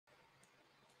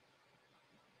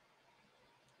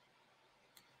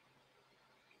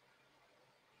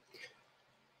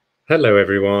Hello,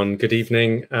 everyone. Good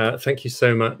evening. Thank you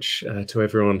so much to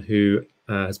everyone who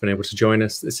has been able to join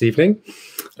us this evening.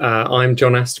 I'm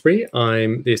John Astbury.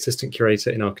 I'm the Assistant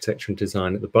Curator in Architecture and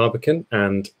Design at the Barbican,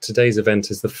 and today's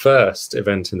event is the first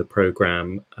event in the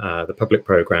programme, the public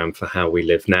programme for How We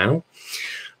Live Now.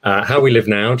 How We Live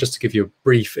Now, just to give you a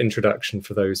brief introduction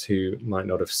for those who might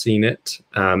not have seen it,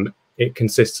 it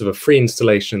consists of a free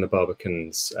installation in the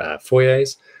Barbican's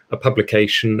foyers, a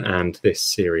publication, and this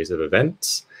series of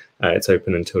events. It's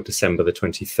open until December the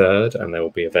 23rd, and there will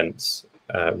be events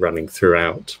running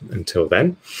throughout until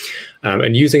then.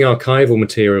 And using archival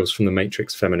materials from the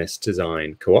Matrix Feminist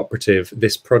Design Cooperative,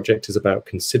 this project is about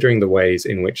considering the ways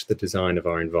in which the design of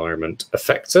our environment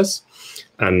affects us,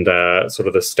 and sort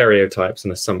of the stereotypes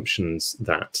and assumptions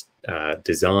that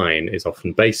design is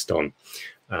often based on,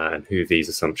 and who these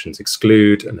assumptions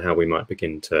exclude, and how we might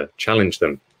begin to challenge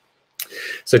them.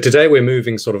 So today we're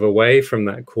moving sort of away from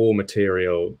that core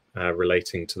material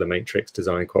relating to the Matrix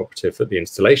Design Cooperative that the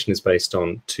installation is based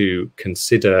on to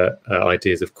consider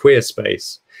ideas of queer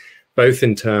space, both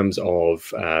in terms of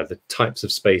the types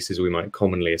of spaces we might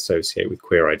commonly associate with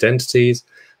queer identities,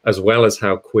 as well as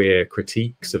how queer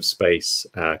critiques of space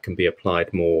can be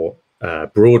applied more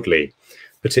broadly,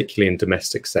 particularly in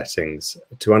domestic settings,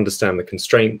 to understand the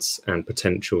constraints and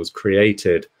potentials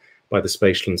created by the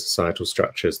spatial and societal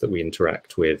structures that we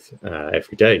interact with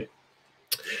every day.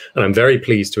 And I'm very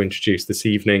pleased to introduce this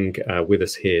evening with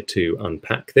us here to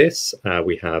unpack this.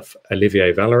 We have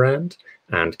Olivier Vallerand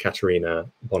and Katarina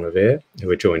Bonnevier, who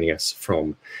are joining us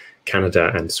from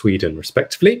Canada and Sweden,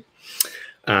 respectively.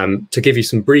 To give you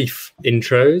some brief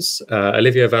intros,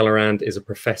 Olivier Vallerand is a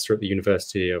professor at the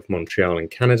University of Montreal in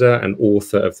Canada and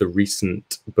author of the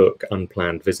recent book,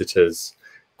 Unplanned Visitors: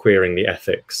 Queering the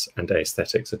Ethics and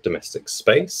Aesthetics of Domestic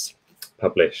Space,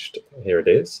 published, here it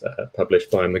is, published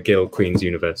by McGill Queen's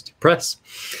University Press.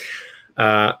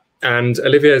 And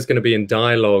Olivier is going to be in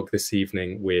dialogue this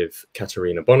evening with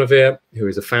Katarina Bonnevier, who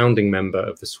is a founding member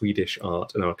of the Swedish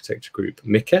art and architecture group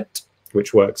Mycket,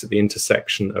 which works at the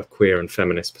intersection of queer and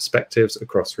feminist perspectives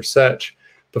across research,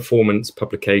 performance,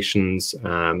 publications,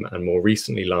 and more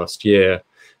recently last year,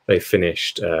 they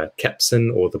finished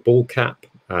Kepsen, or the Ball Cap,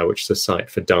 which is a site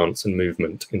for dance and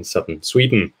movement in southern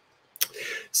Sweden.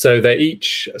 So they're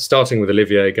each, starting with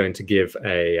Olivier, going to give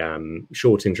a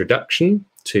short introduction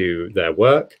to their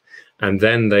work, and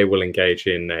then they will engage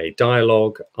in a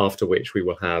dialogue, after which we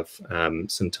will have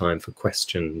some time for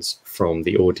questions from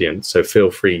the audience. So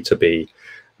feel free to be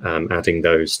adding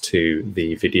those to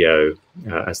the video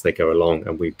as they go along,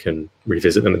 and we can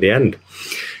revisit them at the end.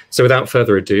 So without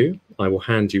further ado, I will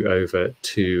hand you over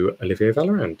to Olivier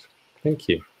Vallerand. Thank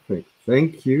you. Great.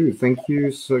 Thank you. Thank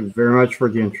you so very much for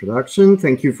the introduction.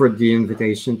 Thank you for the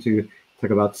invitation to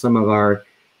talk about some of our,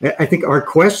 I think, our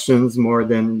questions more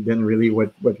than really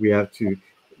what we have to,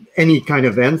 any kind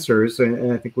of answers.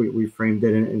 And I think we framed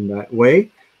it in that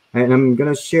way. And I'm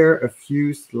going to share a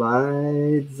few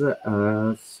slides.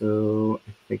 So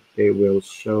I think they will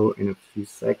show in a few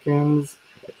seconds.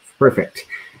 Perfect.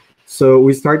 So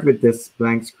we start with this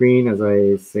blank screen as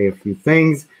I say a few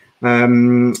things.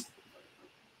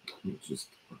 Let me just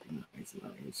organize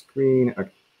my screen. Okay,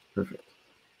 perfect.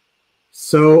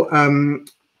 So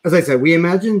as I said, we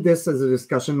imagined this as a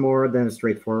discussion more than a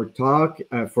straightforward talk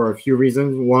for a few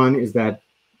reasons. One is that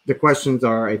the questions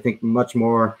are, I think, much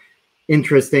more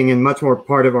interesting and much more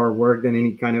part of our work than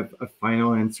any kind of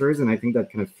final answers. And I think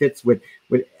that kind of fits with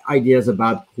ideas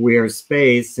about queer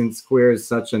space, since queer is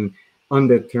such an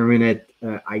undeterminate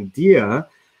idea,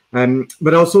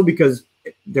 but also because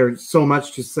there's so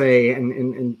much to say,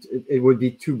 and it would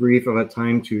be too brief of a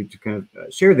time to kind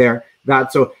of share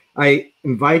that. So I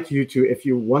invite you to, if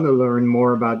you want to learn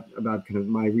more about kind of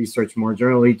my research more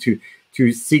generally,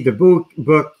 to see the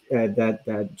book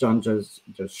that John just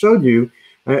showed you.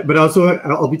 But also,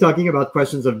 I'll be talking about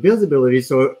questions of visibility.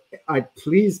 So I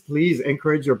please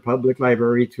encourage your public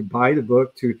library to buy the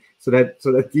book so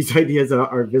that these ideas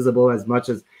are visible as much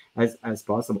as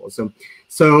possible.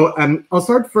 So I'll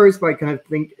start first by kind of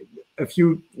think a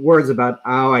few words about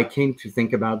how I came to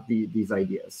think about these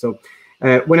ideas. So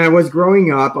when I was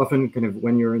growing up, often kind of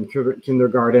when you're in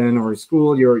kindergarten or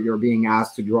school, you're being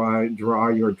asked to draw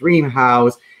your dream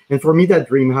house. And for me, that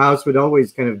dream house would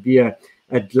always kind of be a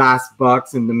glass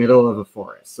box in the middle of a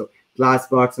forest. So glass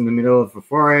box in the middle of a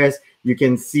forest, you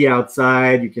can see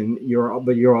outside,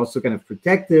 but you're also kind of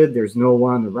protected. There's no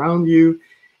one around you.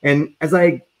 And as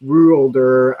I grew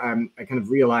older, I kind of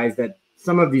realized that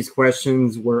some of these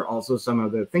questions were also some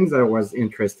of the things that I was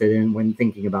interested in when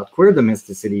thinking about queer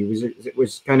domesticity, which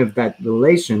was kind of that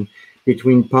relation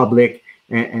between public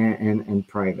and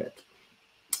private.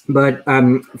 But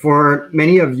for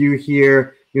many of you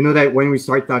here, you know that when we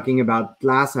start talking about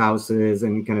glass houses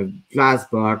and kind of glass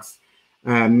box,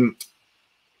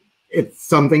 it's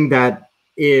something that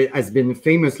has been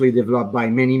famously developed by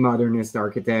many modernist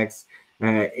architects,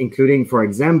 including, for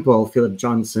example, Philip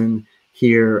Johnson,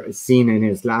 here seen in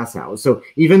his glass house. So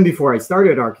even before I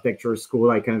started architecture school,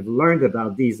 I kind of learned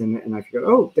about these, and I figured,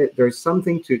 oh, there's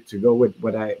something to go with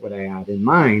what I had in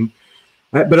mind.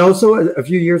 But also a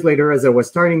few years later, as I was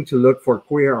starting to look for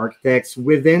queer architects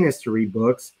within history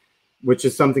books, which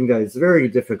is something that is very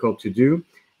difficult to do,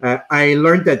 I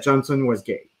learned that Johnson was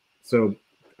gay. So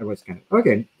I was kind of,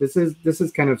 okay, this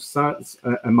is kind of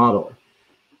a model.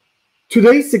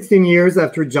 Today, 16 years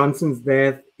after Johnson's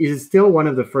death, is still one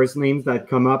of the first names that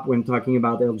come up when talking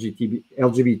about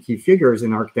LGBT figures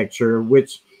in architecture,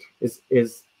 which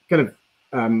is kind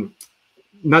of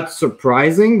not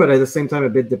surprising, but at the same time a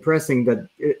bit depressing that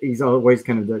he's always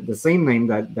kind of the same name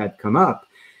that come up.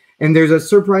 And there's a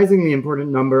surprisingly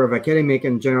important number of academic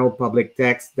and general public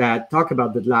texts that talk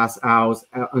about the glass house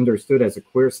understood as a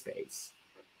queer space.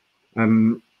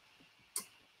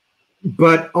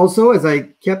 But also, as I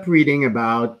kept reading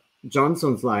about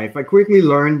Johnson's life, I quickly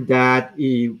learned that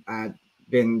he had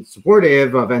been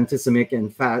supportive of anti-Semitic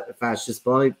and fascist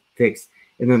politics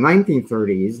in the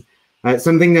 1930s,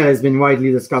 something that has been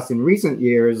widely discussed in recent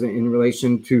years in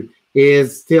relation to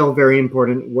his still very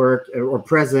important work or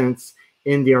presence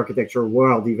in the architecture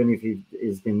world, even if he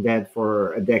has been dead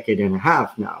for a decade and a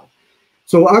half now.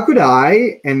 So how could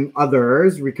I and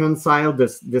others reconcile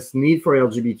this need for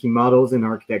LGBT models in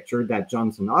architecture that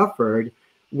Johnson offered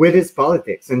with his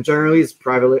politics and generally his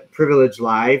privileged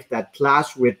life that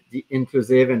clash with the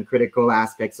inclusive and critical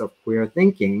aspects of queer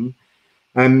thinking?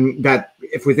 That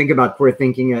if we think about queer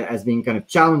thinking as being kind of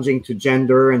challenging to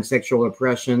gender and sexual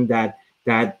oppression,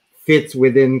 that fits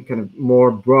within kind of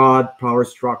more broad power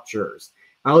structures.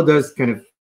 How does kind of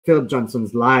Philip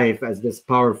Johnson's life as this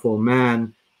powerful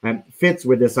man fits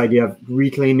with this idea of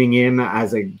reclaiming him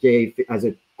as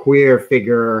a queer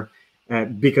figure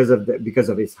because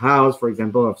of his house, for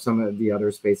example, of some of the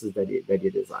other spaces that he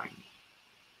designed.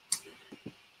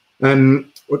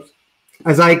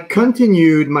 As I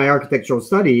continued my architectural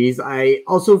studies, I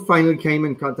also finally came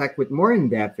in contact with more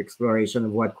in-depth exploration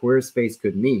of what queer space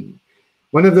could mean.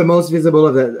 One of the most visible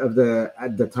at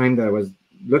the time that I was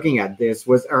looking at this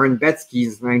was Aaron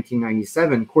Betsky's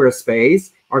 1997 Queer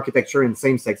Space, Architecture and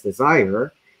Same-Sex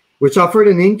Desire, which offered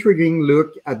an intriguing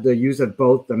look at the use of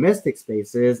both domestic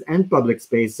spaces and public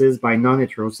spaces by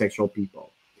non-heterosexual people.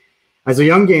 As a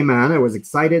young gay man, I was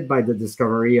excited by the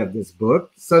discovery of this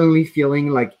book, suddenly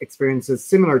feeling like experiences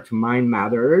similar to mine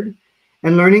mattered,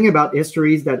 and learning about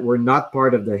histories that were not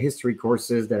part of the history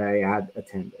courses that I had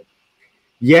attended.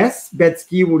 Yes,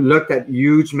 Betsky looked at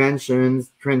huge mansions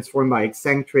transformed by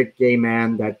eccentric gay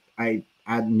men that I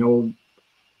had no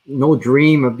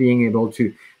dream of being able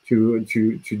to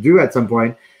do at some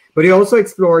point. But he also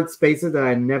explored spaces that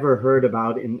I never heard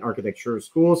about in architecture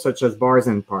school, such as bars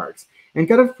and parks, and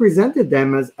kind of presented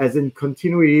them as in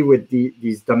continuity with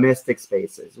these domestic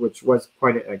spaces, which was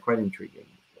quite intriguing.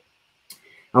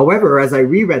 However, as I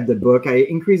reread the book, I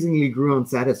increasingly grew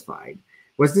unsatisfied.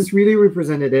 Was this really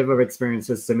representative of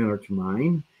experiences similar to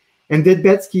mine? And did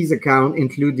Betsky's account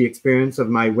include the experience of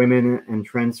my women and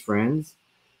trans friends?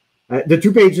 The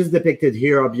 2 pages depicted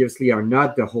here obviously are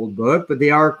not the whole book, but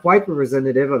they are quite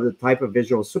representative of the type of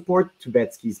visual support to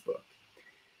Betsky's book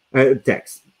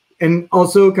text. And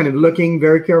also kind of looking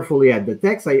very carefully at the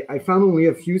text, I found only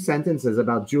a few sentences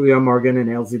about Julia Morgan and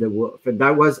Elsie de Wolfe, and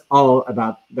that was all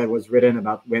that was written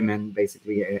about women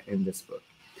basically in this book.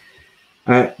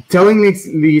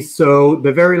 Tellingly so,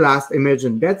 the very last image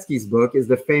in Betsky's book is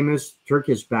the famous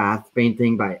Turkish bath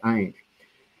painting by Aynk.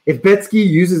 If Betsky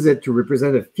uses it to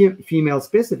represent a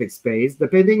female-specific space, the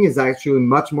painting is actually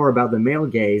much more about the male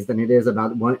gaze than it is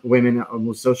about women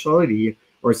homosexuality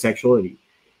or sexuality,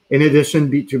 in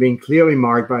addition to being clearly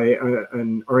marked by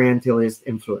an Orientalist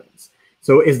influence.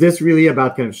 So is this really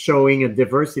about kind of showing a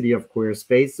diversity of queer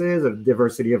spaces, a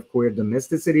diversity of queer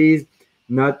domesticities?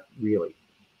 Not really.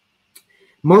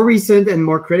 More recent and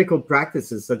more critical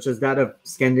practices, such as that of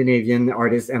Scandinavian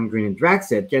artist M. Green and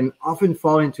Draxet, can often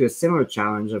fall into a similar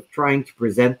challenge of trying to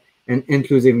present an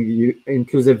inclusive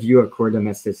view of queer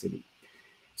domesticity.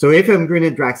 So if M. Green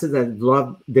and Draxet have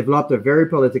developed a very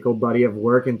political body of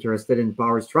work interested in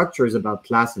power structures about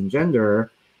class and gender,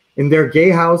 in their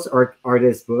Gay House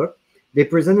artist book, they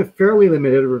present a fairly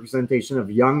limited representation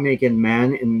of young naked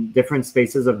men in different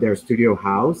spaces of their studio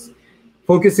house,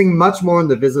 focusing much more on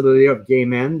the visibility of gay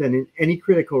men than in any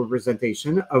critical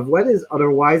representation of what is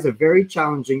otherwise a very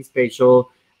challenging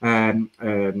spatial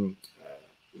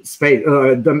space,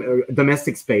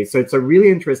 domestic space. So it's a really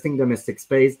interesting domestic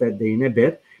space that they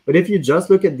inhabit. But if you just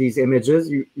look at these images,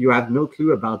 you have no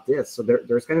clue about this. So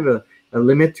there's kind of a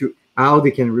limit to how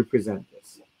they can represent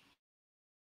this.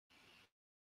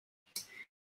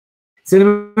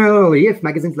 Similarly, if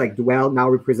magazines like Dwell now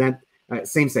represent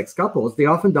same-sex couples, they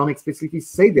often don't explicitly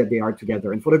say that they are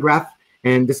together and photograph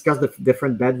and discuss the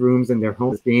different bedrooms in their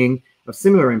homes as being of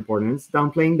similar importance,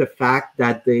 downplaying the fact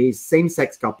that the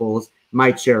same-sex couples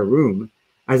might share a room,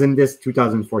 as in this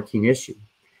 2014 issue.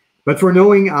 But for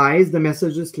knowing eyes, the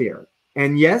message is clear.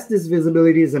 And yes, this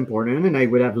visibility is important, and I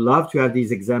would have loved to have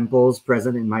these examples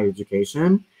present in my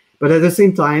education. But at the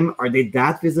same time, are they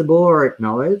that visible or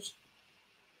acknowledged?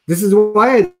 This is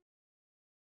why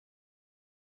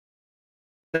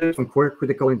from queer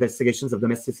critical investigations of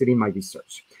domesticity in my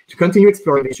research, to continue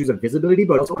exploring the issues of visibility,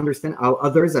 but also understand how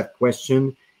others have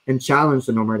questioned and challenged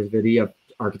the normativity of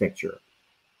architecture.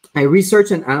 I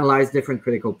researched and analyzed different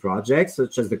critical projects,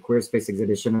 such as the Queer Space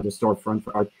exhibition at the Storefront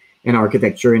for Art and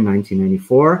Architecture in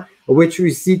 1994, of which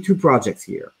we see two projects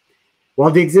here.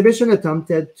 While the exhibition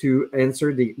attempted to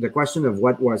answer the question of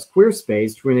what was queer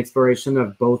space through an exploration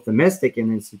of both domestic and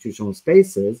institutional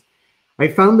spaces, I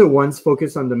found the ones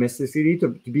focused on domesticity to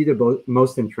be the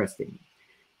most interesting.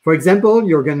 For example,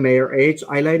 Jürgen Meyer-H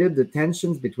highlighted the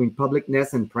tensions between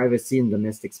publicness and privacy in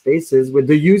domestic spaces with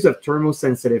the use of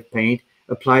thermosensitive paint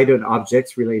applied on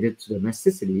objects related to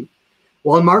domesticity,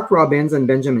 while Mark Robbins and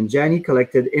Benjamin Janney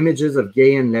collected images of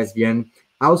gay and lesbian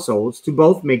households to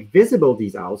both make visible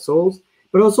these households,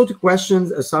 but also to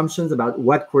question assumptions about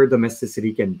what queer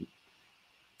domesticity can be.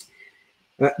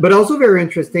 But also very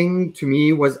interesting to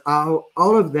me was how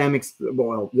all of them,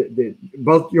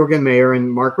 both Jürgen Meyer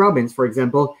and Mark Robbins, for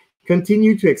example,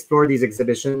 continue to explore these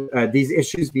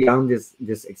issues beyond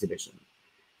this exhibition.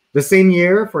 The same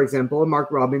year, for example,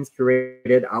 Mark Robbins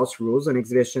curated House Rules, an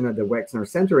exhibition at the Wexner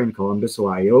Center in Columbus,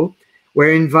 Ohio, where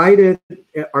he invited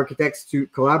architects to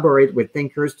collaborate with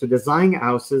thinkers to design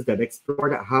houses that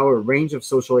explored how a range of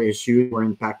social issues were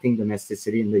impacting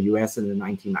domesticity in the US in the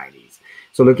 1990s.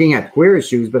 So looking at queer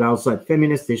issues, but also at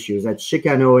feminist issues, at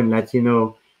Chicano and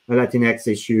Latinx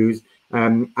issues,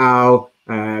 how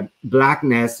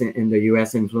Blackness in the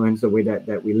US influenced the way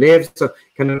that we live. So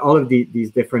kind of all of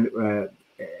these different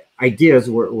ideas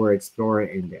were explored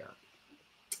in there.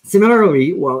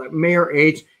 Similarly, while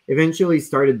Meyer-H eventually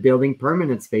started building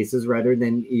permanent spaces rather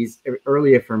than his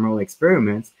early ephemeral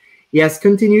experiments, he has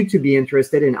continued to be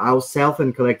interested in how self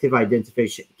and collective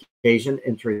identification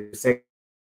intersect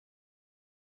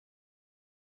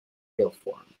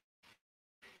form.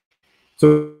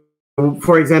 So,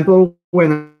 for example,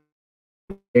 when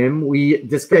we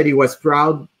discovered he was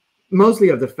proud mostly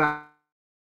of the fact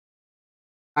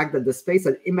that the space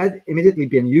had immediately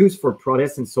been used for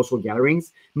protests and social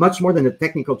gatherings, much more than the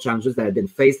technical challenges that had been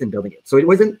faced in building it. So it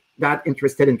wasn't that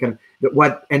interested in kind of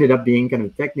what ended up being kind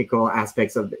of technical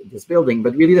aspects of this building,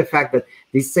 but really the fact that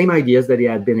these same ideas that he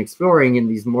had been exploring in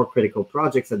these more critical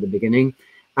projects at the beginning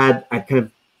had kind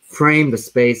of framed the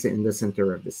space in the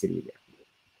center of the city there.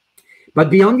 But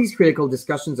beyond these critical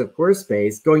discussions of queer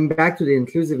space, going back to the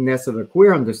inclusiveness of a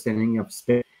queer understanding of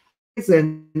space,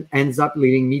 then ends up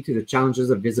leading me to the challenges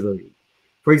of visibility.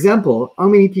 For example, how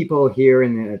many people here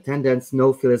in attendance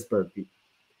know Phyllis Bergby?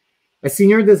 A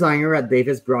senior designer at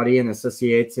Davis Brody and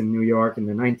Associates in New York in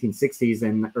the 1960s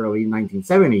and early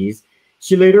 1970s,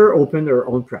 she later opened her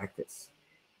own practice.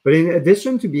 But in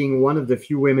addition to being one of the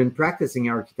few women practicing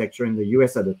architecture in the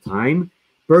US at the time,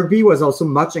 Bergby was also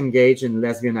much engaged in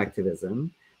lesbian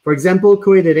activism. For example,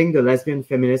 co-editing the lesbian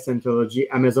feminist anthology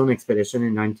Amazon Expedition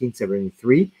in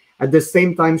 1973, at the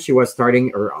same time she was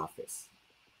starting her office.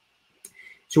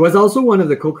 She was also one of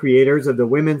the co-creators of the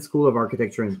Women's School of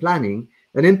Architecture and Planning,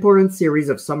 an important series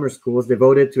of summer schools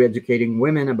devoted to educating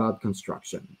women about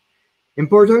construction.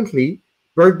 Importantly,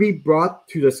 Bergby brought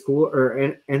to the school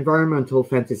her environmental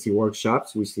fantasy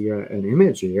workshops, we see an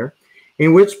image here,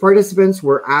 in which participants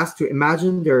were asked to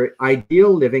imagine their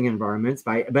ideal living environments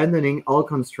by abandoning all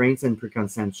constraints and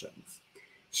preconceptions,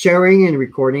 sharing and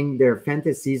recording their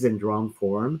fantasies in drawn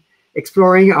form,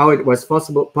 exploring how it was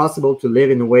possible to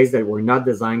live in ways that were not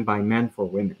designed by men for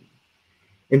women.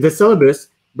 In the syllabus,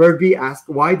 Bergby asked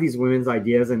why these women's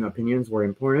ideas and opinions were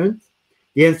important.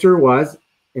 The answer was,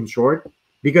 in short,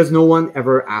 because no one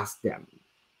ever asked them.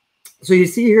 So you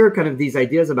see here kind of these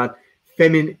ideas about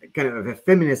kind of a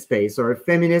feminist space or a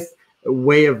feminist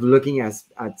way of looking at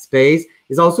space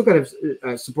is also kind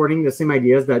of supporting the same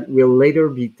ideas that will later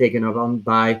be taken up on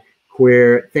by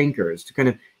queer thinkers to kind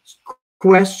of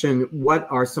question what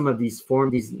are some of these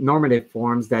forms, these normative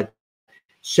forms that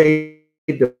shape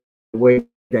the way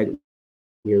that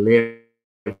we live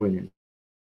women.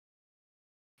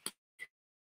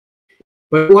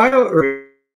 But while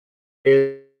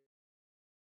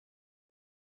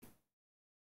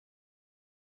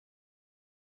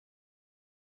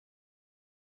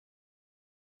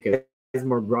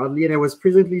more broadly, and I was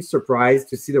pleasantly surprised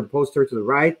to see the poster to the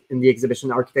right in the exhibition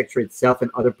Architecture Itself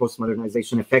and Other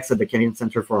Postmodernization Effects at the Canadian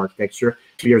Centre for Architecture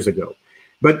 2 years ago.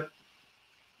 But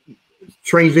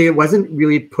strangely, it wasn't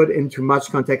really put into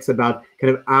much context about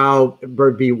kind of how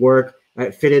Bergby work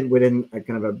fitted within a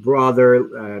kind of a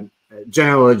broader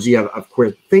genealogy of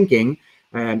queer thinking,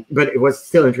 but it was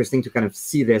still interesting to kind of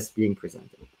see this being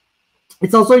presented.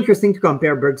 It's also interesting to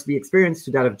compare Bergby's experience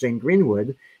to that of Jane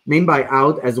Greenwood, named by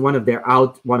Out as one of their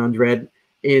Out 100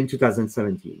 in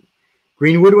 2017.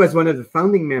 Greenwood was one of the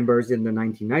founding members in the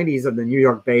 1990s of the New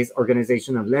York-based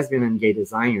Organization of Lesbian and Gay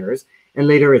Designers, and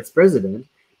later its president,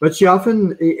 but she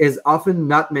is often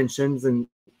not mentioned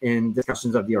in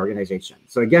discussions of the organization.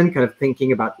 So again, kind of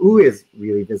thinking about who is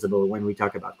really visible when we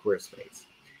talk about queer space.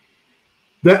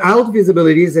 The Out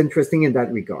visibility is interesting in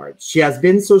that regard. She has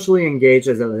been socially engaged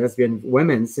as a lesbian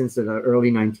woman since the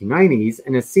early 1990s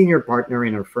and a senior partner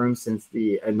in her firm since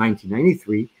the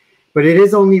 1993. But it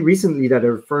is only recently that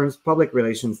her firm's public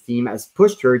relations team has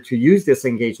pushed her to use this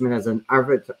engagement as an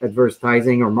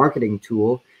advertising or marketing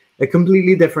tool, a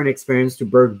completely different experience to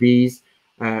Bergby's,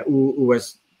 who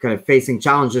was kind of facing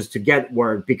challenges to get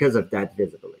work because of that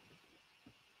visibility.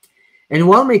 And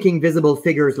while making visible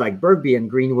figures like Bergby and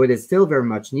Greenwood is still very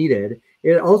much needed,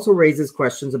 it also raises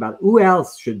questions about who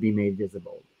else should be made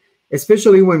visible,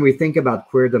 especially when we think about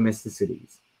queer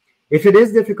domesticities. If it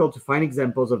is difficult to find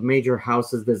examples of major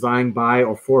houses designed by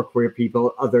or for queer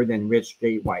people other than rich,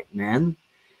 gay, white men,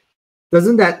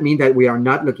 doesn't that mean that we are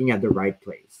not looking at the right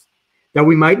place? That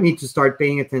we might need to start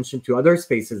paying attention to other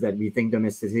spaces that we think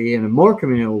domesticity in more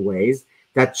communal ways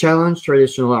that challenge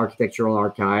traditional architectural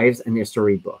archives and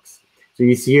history books. So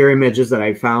you see here images that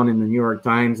I found in the New York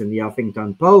Times and the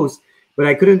Huffington Post, but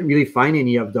I couldn't really find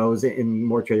any of those in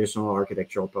more traditional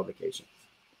architectural publications.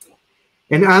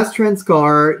 And as trans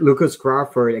scholar Lucas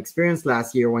Crawford experienced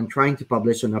last year when trying to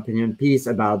publish an opinion piece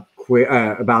about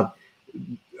the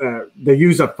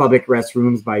use of public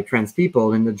restrooms by trans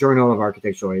people in the Journal of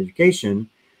Architectural Education,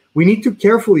 we need to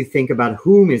carefully think about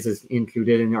whom is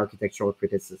included in architectural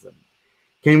criticism.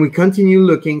 Can we continue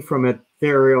looking from a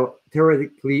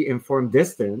theoretically informed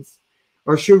distance,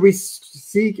 or should we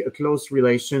seek a close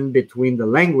relation between the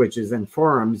languages and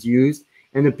forums used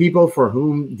and the people for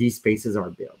whom these spaces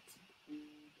are built?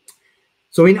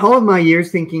 So in all of my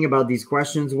years thinking about these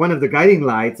questions, one of the guiding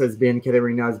lights has been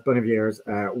Katarina's Bonnevier's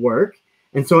work.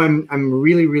 And so I'm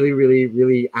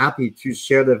really happy to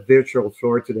share the virtual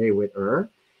floor today with her.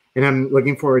 And I'm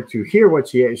looking forward to hear what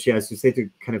she has to say to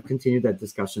kind of continue that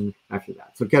discussion after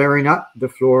that. So Katarina, the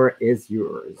floor is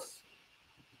yours.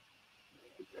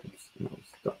 No,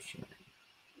 stop sharing.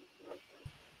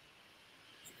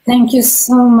 Thank you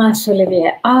so much,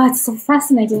 Olivier. It's so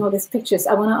fascinating, all these pictures.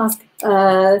 I want to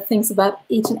ask things about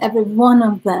each and every one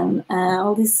of them.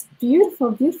 All these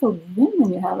beautiful, beautiful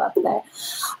women you have up there.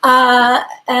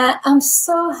 I'm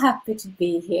so happy to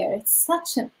be here. It's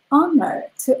such an honor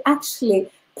to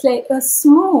actually play a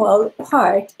small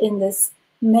part in this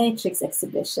Matrix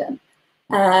exhibition.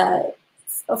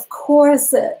 Of course,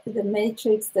 the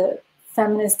Matrix, the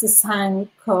Feminist Design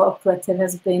Cooperative,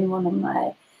 has been one of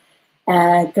my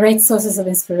great sources of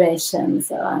inspiration.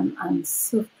 So I'm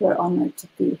super honored to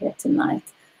be here tonight,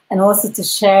 and also to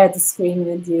share the screen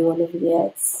with you, Olivier.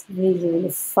 It's really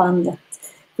fun that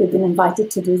we've been invited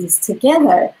to do this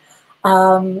together.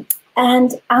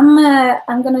 And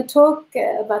I'm going to talk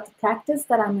about the practice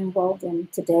that I'm involved in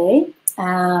today.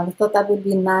 I thought that would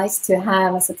be nice to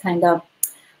have as a kind of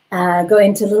go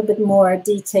into a little bit more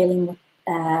detailing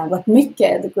what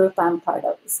Mycket, the group I'm part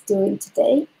of, is doing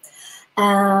today.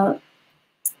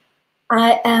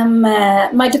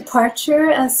 My departure,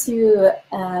 as you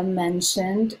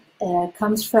mentioned,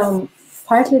 comes from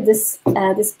partly this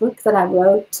book that I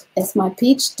wrote as my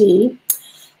PhD.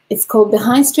 It's called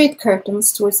Behind Straight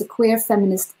Curtains Towards a Queer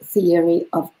Feminist Theory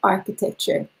of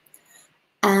Architecture.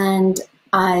 And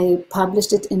I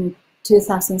published it in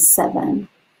 2007.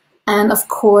 And of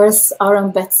course,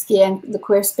 Aaron Betsky and the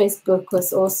Queer Space book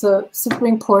was also super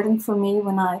important for me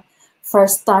when I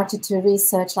first started to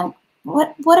research, like,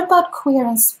 what about queer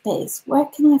in space? Where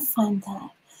can I find that?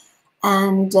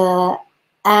 And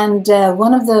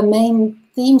one of the main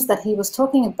themes that he was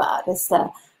talking about is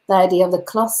the idea of the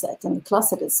closet and the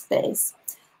closeted space.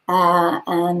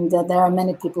 And there are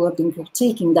many people who have been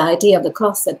critiquing the idea of the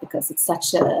closet because it's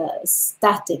such a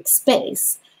static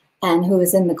space, and who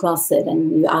is in the closet,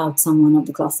 and you out someone of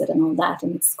the closet and all that.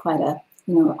 And it's quite a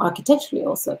you know, architecturally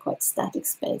also a quite static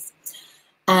space.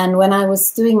 And when I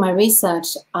was doing my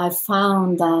research, I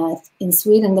found that in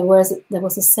Sweden there was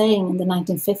a saying in the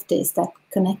 1950s that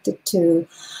connected to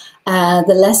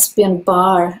the lesbian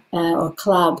bar or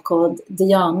club called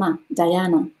Diana,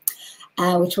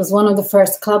 which was one of the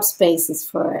first club spaces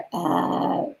for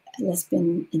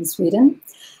lesbian in Sweden.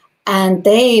 And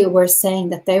they were saying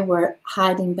that they were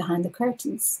hiding behind the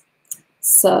curtains.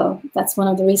 So that's one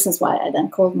of the reasons why I then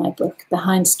called my book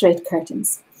Behind Straight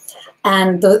Curtains.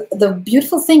 And the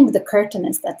beautiful thing with the curtain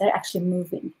is that they're actually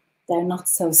moving. They're not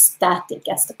so static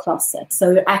as the closet.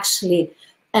 So you're actually,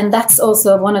 and that's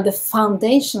also one of the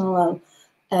foundational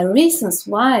reasons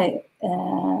why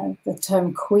the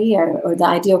term queer or the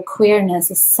idea of queerness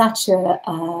is such a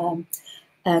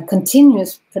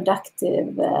continuous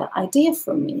productive idea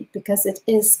for me, because it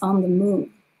is on the move.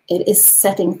 It is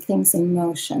setting things in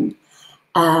motion.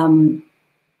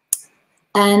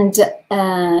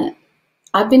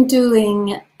 I've been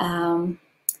doing, well,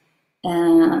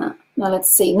 let's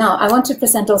see. Now, I want to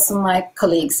present also my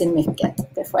colleagues in Mycket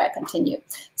before I continue.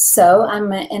 So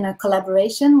I'm in a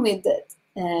collaboration with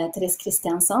Therese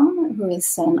Christiansson, who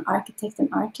is an architect and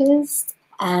artist,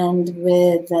 and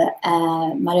with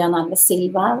Mariana Alves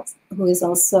Silva, who is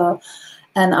also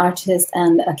an artist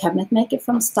and a cabinet maker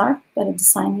from start, but a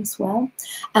designer as well.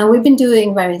 And we've been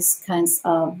doing various kinds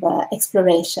of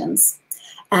explorations.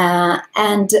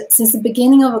 And since the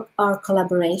beginning of our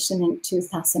collaboration in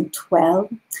 2012,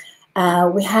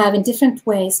 we have in different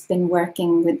ways been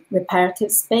working with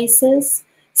reparative spaces,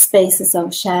 spaces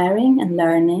of sharing and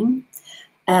learning.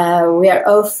 We are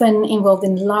often involved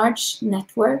in large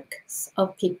networks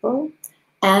of people,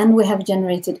 and we have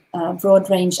generated a broad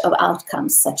range of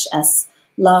outcomes, such as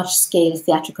large-scale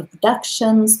theatrical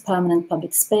productions, permanent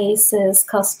public spaces,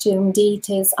 costume,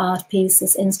 details, art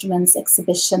pieces, instruments,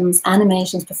 exhibitions,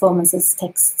 animations, performances,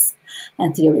 texts,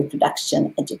 and theory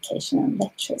production, education, and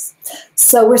lectures.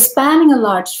 So we're spanning a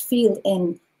large field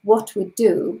in what we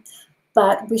do,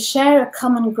 but we share a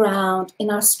common ground in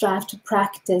our strive to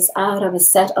practice out of a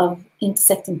set of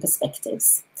intersecting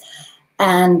perspectives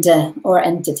and or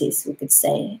entities, we could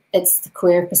say. It's the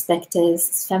queer perspectives,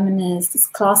 it's feminist, it's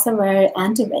class-aware,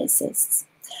 anti-racist.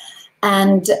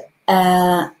 And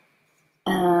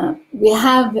we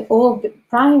have all,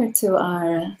 prior to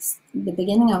the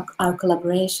beginning of our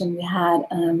collaboration, we had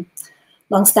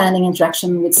long-standing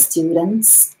interaction with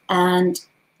students, and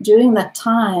during that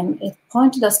time, it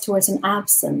pointed us towards an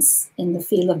absence in the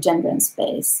field of gender and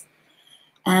space.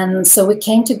 And so we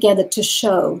came together to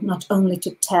show, not only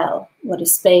to tell, what a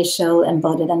spatial,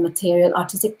 embodied, and material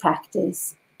artistic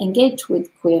practice engaged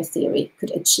with queer theory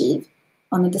could achieve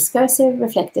on a discursive,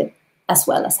 reflective, as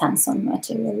well as hands-on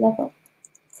material level.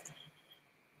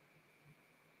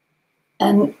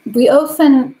 And we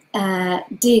often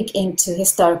dig into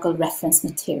historical reference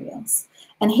materials.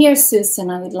 And here, Susan,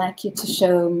 I would like you to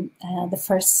show the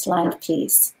first slide,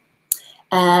 please.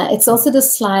 It's also the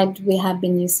slide we have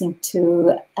been using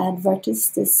to advertise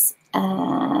this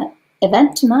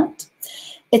event tonight.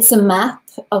 It's a map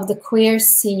of the queer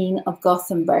scene of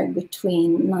Gothenburg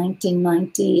between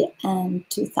 1990 and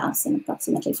 2000,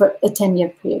 approximately, for a 10-year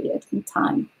period in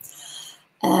time.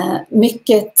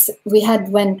 Mycket, we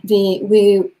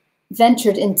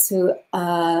ventured into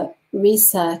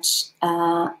research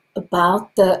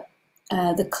about the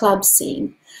club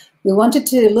scene. We wanted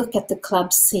to look at the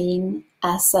club scene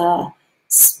as a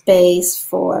space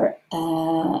for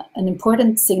an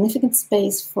important, significant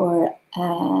space for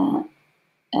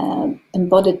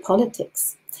embodied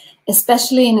politics,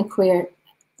 especially in a queer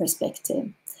perspective.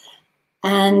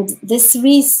 And this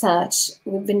research,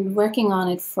 we've been working on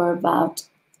it for about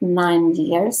 9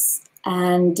 years,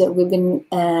 and we've been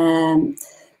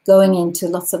going into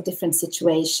lots of different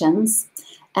situations.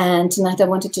 And tonight I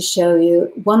wanted to show you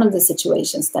one of the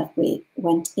situations that we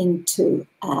went into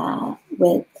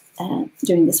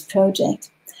during this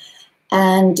project.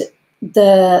 And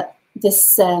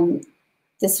this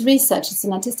research, it's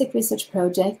an artistic research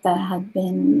project that had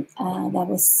been, that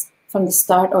was from the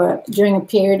start or during a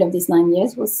period of these 9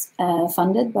 years, was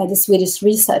funded by the Swedish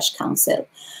Research Council,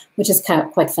 which is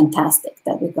quite fantastic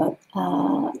that we got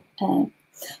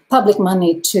public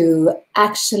money to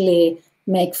actually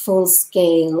make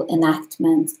full-scale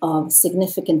enactments of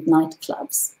significant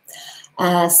nightclubs.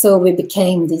 So we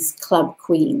became these club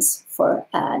queens for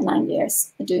 9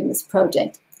 years doing this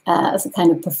project as a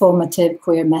kind of performative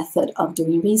queer method of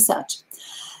doing research.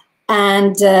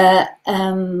 And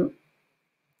one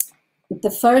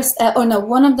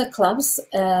of the clubs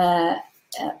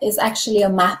is actually a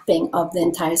mapping of the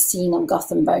entire scene of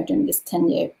Gothenburg during this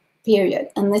 10-year period.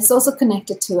 And it's also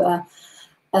connected to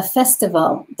a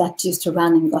festival that used to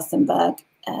run in Gothenburg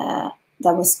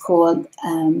that was called,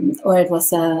 or it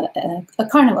was a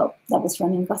carnival that was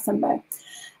run in Gothenburg.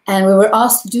 And we were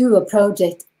asked to do a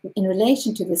project in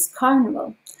relation to this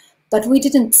carnival, but we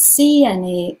didn't see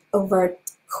any overt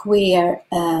queer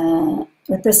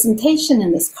representation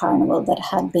in this carnival that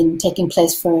had been taking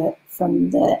place from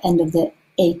the end of the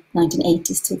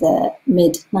 1980s to the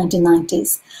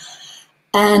mid-1990s.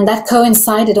 And that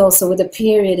coincided also with a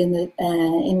period in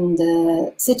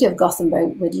the city of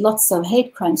Gothenburg with lots of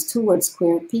hate crimes towards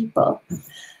queer people.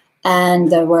 And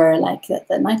there were, like, the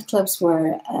nightclubs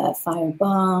were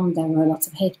firebombed, there were lots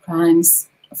of hate crimes,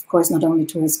 of course, not only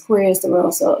towards queers, there were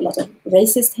also a lot of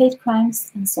racist hate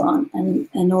crimes and so on.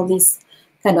 And all these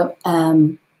kind of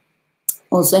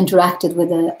also interacted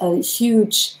with a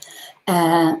huge,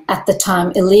 at the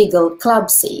time, illegal club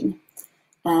scene.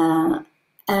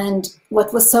 And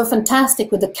what was so fantastic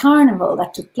with the carnival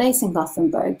that took place in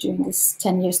Gothenburg during this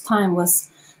 10 years' time was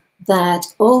that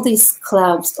all these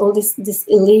clubs, all this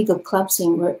illegal club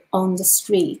scene were on the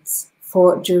streets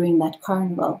during that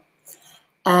carnival.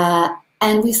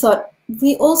 And we thought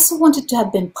we also wanted to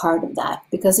have been part of that,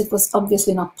 because it was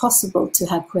obviously not possible to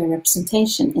have queer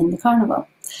representation in the carnival.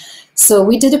 So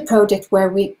we did a project where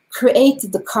we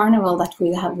created the carnival that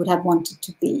we would have wanted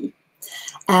to be.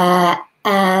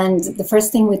 And the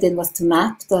first thing we did was to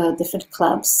map the different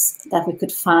clubs that we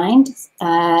could find.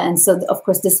 And so, of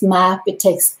course, this map, it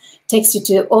takes you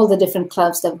to all the different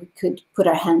clubs that we could put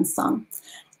our hands on.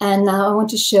 And now I want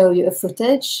to show you a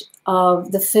footage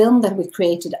of the film that we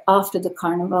created after the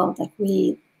carnival that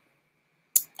we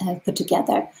put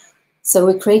together. So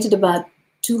we created about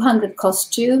 200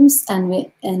 costumes, and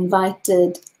we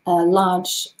invited a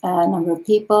large number of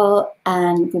people,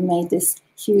 and we made this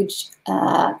huge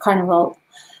carnival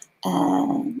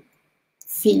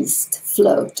feast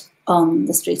float on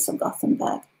the streets of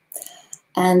Gothenburg.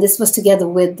 And this was together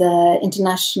with the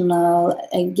international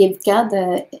GIVGA,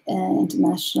 the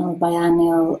international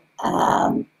biennial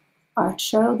art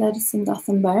show that is in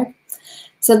Gothenburg.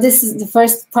 So this is the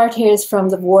first part here is from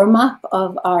the warm-up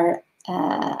of our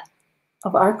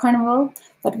carnival,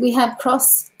 but we have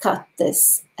cross-cut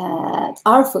this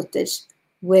our footage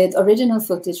with original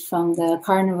footage from the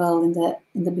carnival in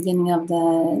the beginning of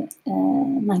the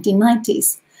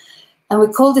 1990s. And we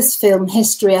call this film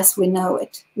History as We Know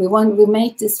It. We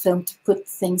made this film to put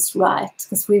things right,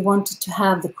 because we wanted to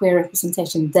have the queer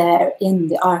representation there in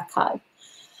the archive.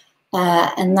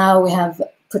 And now we have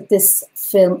put this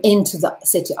film into the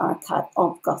city archive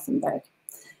of Gothenburg.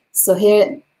 So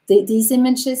here, these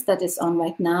images that is on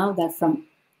right now, they're from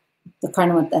the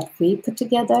carnival that we put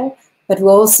together. But we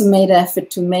also made an effort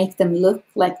to make them look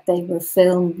like they were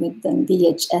filmed with the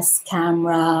VHS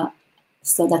camera,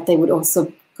 so that they would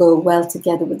also go well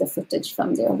together with the footage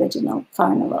from the original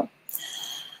carnival.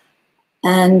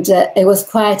 And it was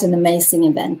quite an amazing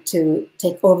event to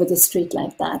take over the street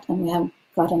like that. And we have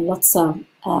gotten lots of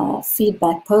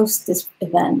feedback post this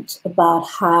event about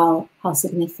how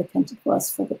significant it was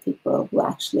for the people who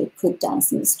actually could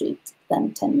dance in the street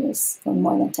then 10 years, or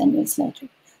more than 10 years later.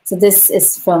 So this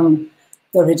is from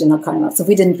the original carnival. So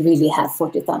we didn't really have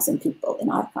 40,000 people in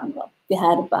our carnival. We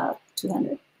had about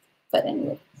 200, but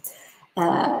anyway.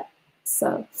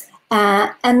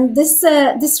 And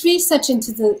this research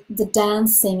into the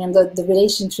dancing and the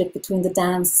relationship between the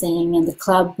dancing and the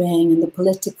clubbing and the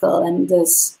political and the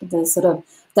sort of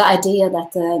the idea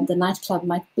that the nightclub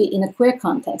might be, in a queer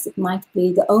context, it might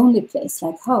be the only place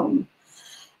like home,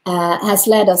 has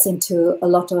led us into a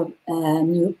lot of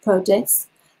new projects.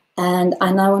 And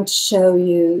I now want to show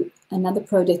you another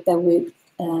project that we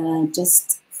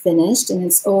just finished, and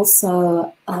it's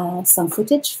also some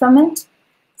footage from it.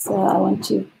 So I want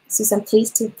you, Susan, please,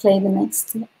 to play the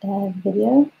next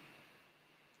video.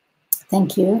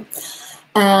 Thank you.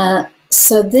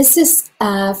 So this is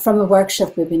from a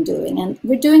workshop we've been doing, and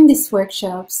we're doing these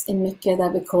workshops in Mycket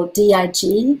that we call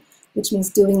DIG, which means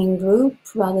doing in group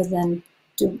rather than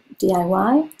do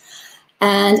DIY.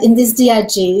 And in these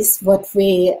DIGs, what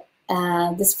we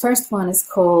this first one is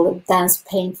called Dance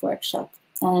Paint Workshop,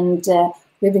 and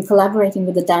we've been collaborating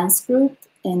with a dance group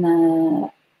in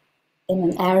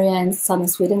an area in southern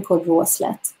Sweden called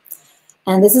Råslätt.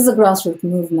 And this is a grassroots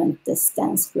movement, this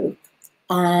dance group.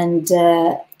 And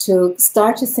to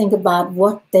start to think about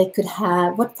what they could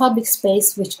have, what public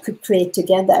space which could create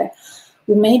together,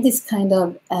 we made this kind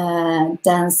of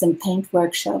dance and paint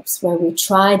workshops where we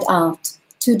tried out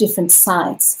 2 different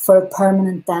sites for a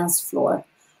permanent dance floor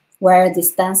where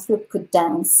this dance group could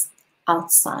dance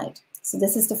outside. So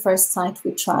this is the first site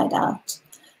we tried out.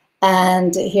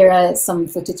 And here are some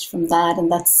footage from that,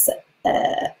 and that's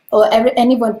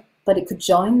anyone anybody could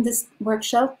join this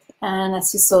workshop. And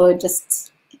as you saw,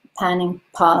 just panning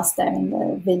past there in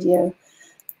the video,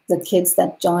 the kids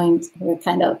that joined were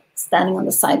kind of standing on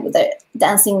the side with their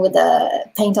dancing with the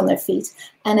paint on their feet.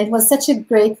 And it was such a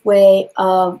great way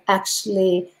of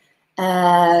actually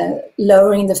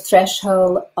lowering the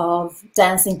threshold of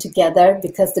dancing together,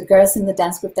 because the girls in the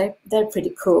dance group, they're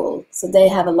pretty cool. So they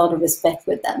have a lot of respect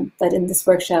with them. But in this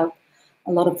workshop,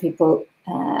 a lot of people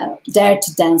dared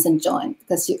to dance and join,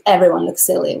 because everyone looks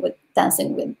silly with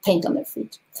dancing with paint on their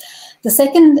feet. The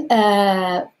second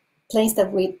place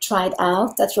that we tried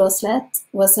out at Roslet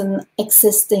was an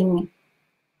existing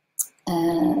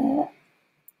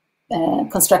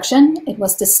construction. It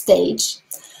was the stage,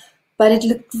 but it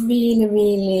looked really,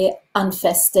 really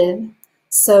unfestive.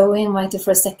 So we invited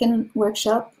for a second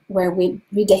workshop where we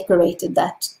redecorated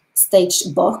that stage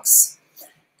box.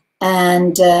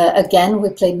 And again, we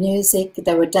played music,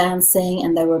 there were dancing,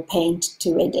 and there were paint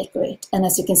to redecorate. And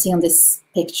as you can see on these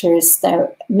pictures,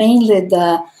 there mainly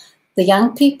the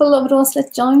young people of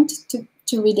Roslet joined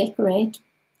to redecorate.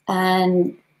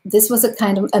 And this was a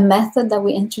kind of a method that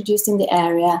we introduced in the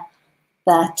area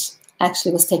that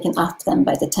actually was taken up then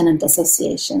by the tenant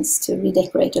associations to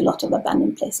redecorate a lot of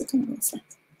abandoned places in Roslet.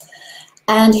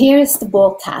 And here is the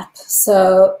ball cap.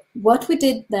 So what we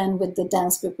did then with the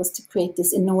dance group was to create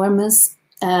this enormous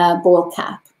ball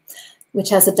cap, which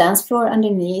has a dance floor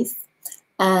underneath,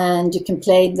 and you can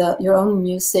play your own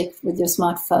music with your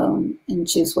smartphone and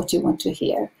choose what you want to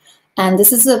hear. And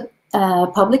this is a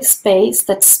public space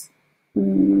that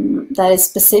is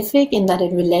specific in that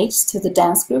it relates to the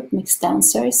dance group, Mixed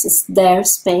Dancers. It's their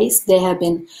space. They have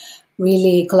been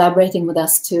really collaborating with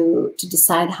us to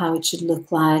decide how it should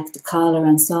look like, the color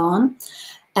and so on.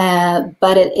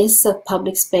 But it is a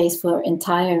public space for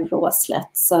entire Roslet.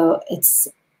 So it's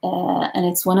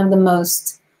one of the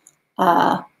most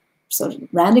sort of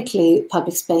radically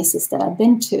public spaces that I've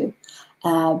been to,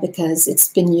 because it's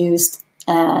been used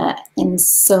in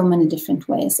so many different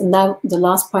ways. And that, the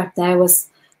last part there was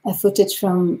a footage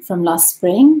from last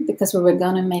spring, because we were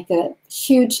going to make a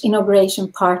huge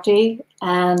inauguration party.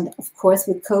 And of course,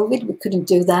 with COVID, we couldn't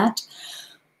do that.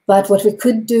 But what we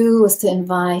could do was to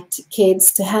invite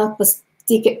kids to help us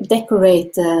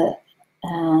decorate the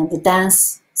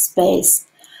dance space,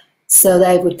 so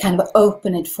they would kind of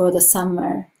open it for the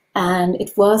summer. And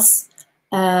it was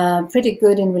pretty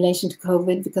good in relation to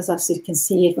COVID, because as you can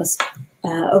see, it was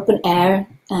open air,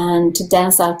 and to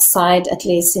dance outside, at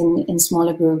least in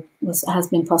smaller group, has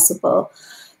been possible.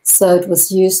 So it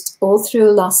was used all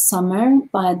through last summer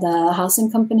by the housing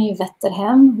company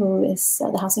Vallerand, who is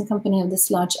the housing company of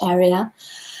this large area,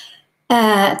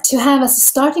 to have as a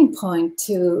starting point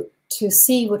to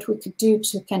see what we could do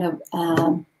to kind of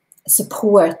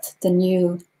support the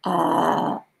new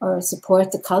or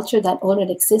support the culture that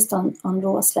already exists on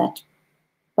Roslet,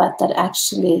 but that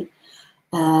actually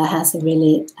has a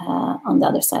really, on the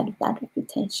other side, of bad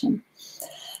reputation.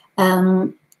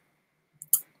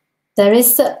 There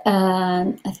is,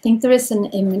 I think there is an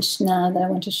image now that I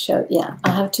want to show. Yeah, I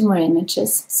have 2 more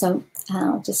images, so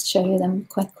I'll just show you them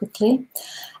quite quickly.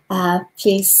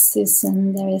 Please,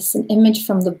 Susan, there is an image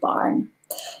from the barn.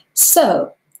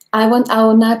 So I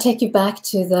will now take you back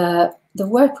to the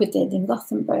work we did in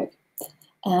Gothenburg.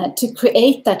 To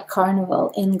create that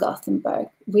carnival in Gothenburg,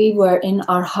 we were in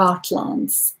our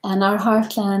heartlands, and our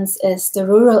heartlands is the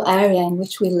rural area in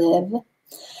which we live.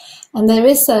 And there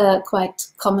is a quite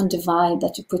common divide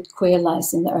that you put queer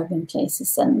lives in the urban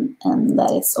places, and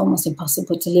that it's almost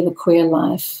impossible to live a queer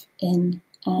life in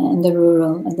the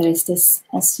rural. And there is this,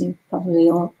 as you probably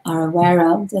all are aware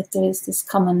of, that there is this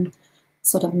common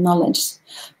sort of knowledge.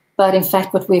 But in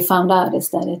fact, what we found out is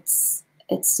that it's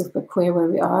super queer where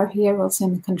we are here, also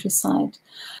in the countryside.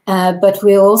 But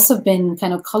we've also been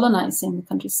kind of colonizing the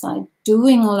countryside,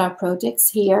 doing all our projects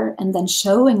here and then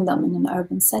showing them in an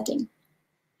urban setting.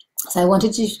 So I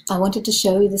wanted to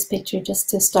show you this picture just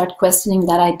to start questioning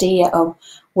that idea of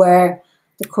where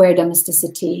the queer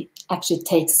domesticity actually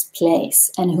takes place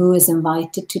and who is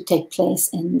invited to take place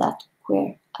in that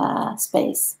queer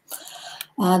space.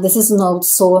 This is an old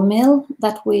sawmill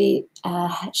that we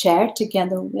shared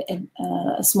together with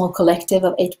a small collective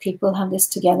of 8 people have this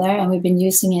together, and we've been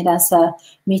using it as a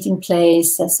meeting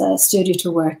place, as a studio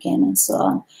to work in, and so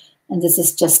on. And this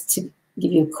is just to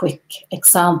give you a quick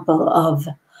example of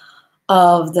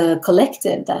the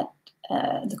collective that,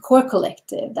 the core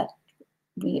collective that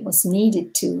was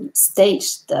needed to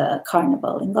stage the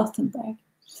carnival in Gothenburg.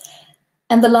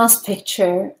 And the last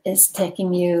picture is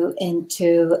taking you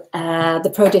into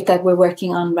the project that we're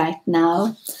working on right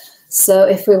now. So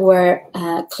if we were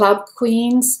club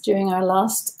queens during our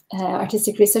last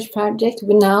artistic research project,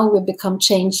 we become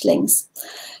changelings.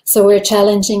 So we're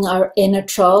challenging our inner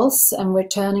trolls, and we're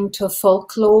turning to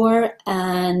folklore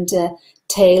and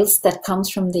tales that comes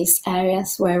from these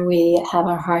areas where we have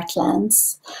our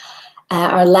heartlands,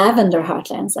 our lavender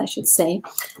heartlands, I should say.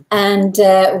 And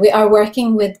we are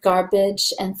working with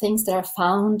garbage and things that are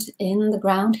found in the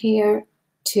ground here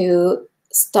to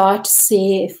start to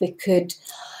see if we could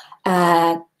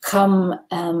come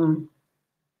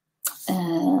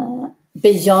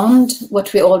beyond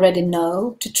what we already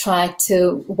know, to try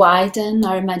to widen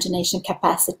our imagination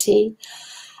capacity.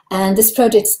 And this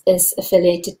project is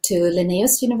affiliated to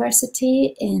Linnaeus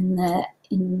University in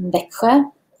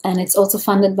Växjö, and it's also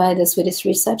funded by the Swedish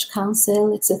Research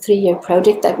Council. It's a 3-year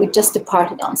project that we just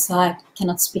departed on, so I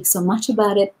cannot speak so much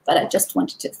about it, but I just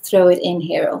wanted to throw it in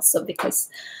here also because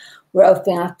we're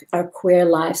opening up our queer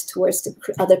lives towards the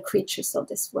other creatures of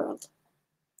this world.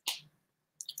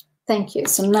 Thank you.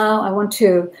 So now I want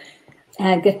to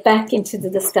get back into the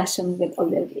discussion with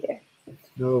Olivier.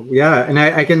 So, yeah, and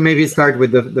I can maybe start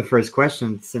with the first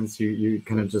question, since you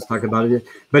kind of just talked about it.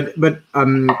 But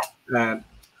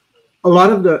a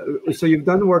lot of so you've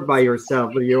done work by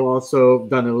yourself, but you've also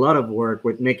done a lot of work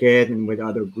with Naked and with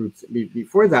other groups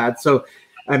before that. So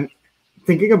I'm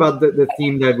thinking about the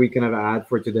theme that we kind of add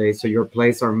for today. So your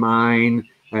place or mine.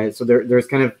 So there's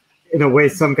kind of, in a way,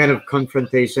 some kind of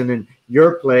confrontation in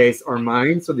your place or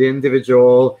mine. So the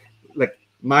individual, like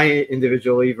my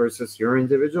individually versus your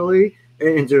individuality.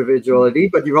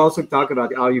 But you've also talked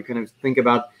about how you kind of think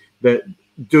about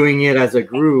doing it as a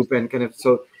group, and kind of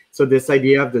so this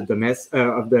idea of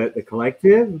the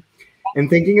collective, and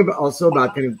thinking also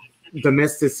about kind of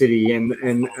domesticity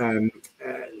and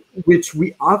which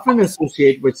we often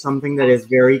associate with something that is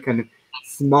very kind of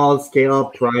small scale,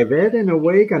 private in a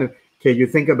way. Kind of, okay, you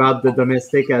think about the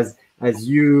domestic as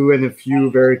you and a few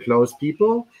very close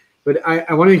people, but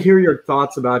I want to hear your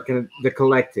thoughts about kind of the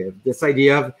collective, this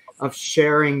idea of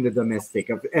sharing the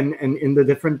domestic, and in the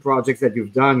different projects that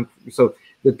you've done. So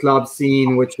the club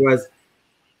scene, which was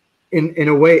in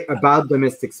a way about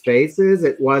domestic spaces,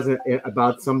 it wasn't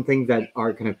about something that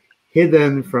are kind of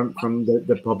hidden from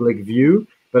the public view,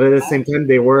 but at the same time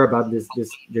they were about this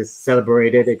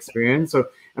celebrated experience. So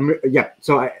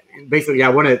so I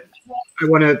want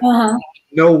to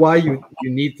know why you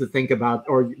need to think about,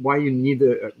 or why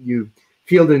you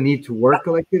feel the need to work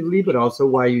collectively, but also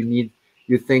why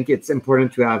you think it's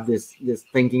important to have this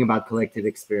thinking about collective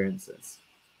experiences.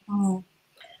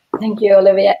 Thank you,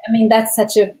 Olivier. I mean, that's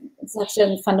such a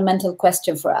fundamental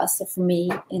question for us, for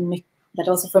me, but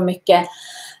also for Mycket.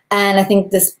 And I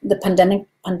think the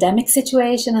pandemic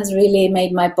situation has really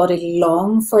made my body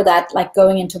long for that, like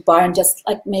going into a bar and just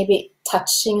like maybe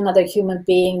touching another human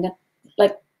being,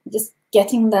 like just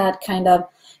getting that kind of,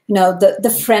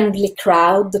 the friendly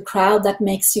crowd, the crowd that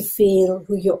makes you feel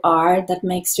who you are, that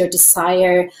makes your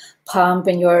desire pump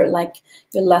and your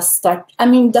lust start. I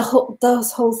mean,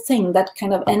 those whole thing, that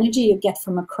kind of energy you get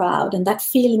from a crowd, and that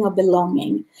feeling of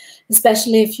belonging,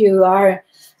 especially if you are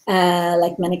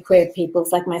like many queer people,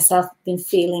 like myself, been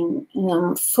feeling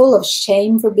full of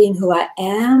shame for being who I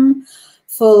am,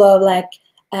 full of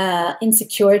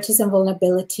insecurities and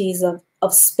vulnerabilities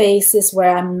of spaces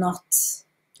where I'm not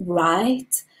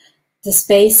right. The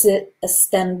space is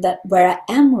then where I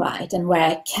am right, and where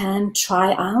I can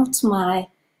try out my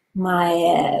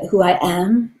who I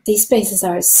am. These spaces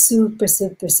are super,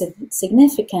 super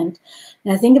significant.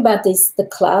 And I think about the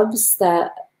clubs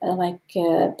that are like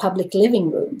public living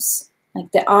rooms,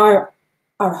 like they are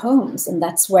our homes, and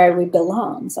that's where we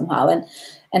belong somehow.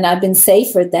 And I've been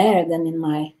safer there than in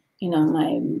my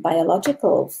my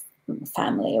biological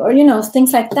family, or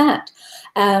things like that.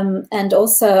 And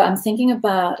also I'm thinking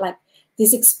about like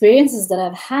these experiences that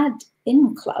I've had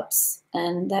in clubs,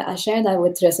 and I share that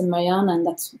with Therese and Mariana, and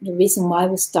that's the reason why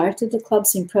we started the Club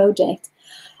Scene project,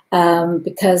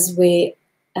 because we,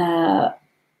 to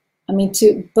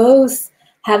both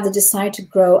have the desire to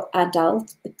grow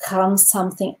adult, become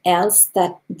something else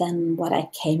than what I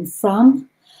came from,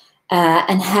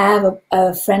 and have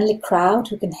a friendly crowd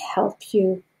who can help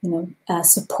you,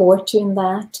 support you in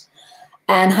that.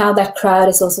 And how that crowd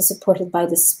is also supported by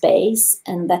the space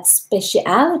and that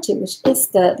spatiality, which is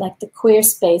the queer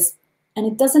space. And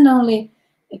it doesn't only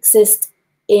exist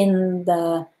in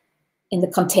the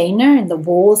container, in the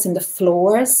walls, in the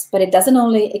floors, but it doesn't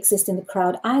only exist in the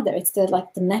crowd either. It's the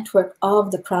network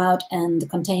of the crowd and the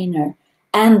container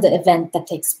and the event that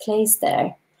takes place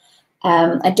there.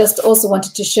 I just also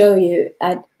wanted to show you,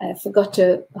 I forgot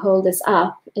to hold this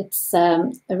up. It's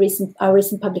our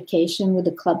recent publication with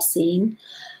the Club Scene.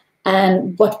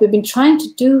 And what we've been trying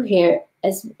to do here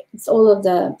is it's all of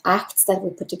the acts that we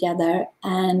put together,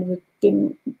 and we've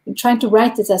been trying to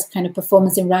write this as kind of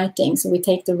performance in writing. So we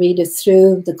take the reader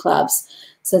through the clubs.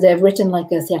 So they've written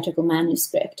like a theatrical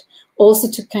manuscript, also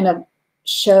to kind of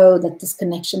show that this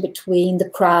connection between the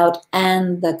crowd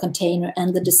and the container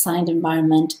and the designed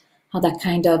environment, how that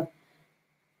kind of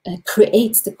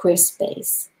creates the queer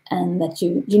space. And that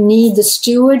you need the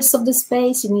stewards of the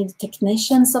space, you need the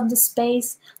technicians of the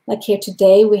space. Like here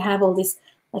today, we have all these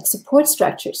like support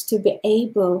structures to be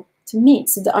able to meet.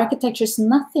 So the architecture is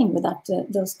nothing without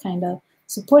those kind of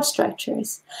support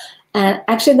structures. And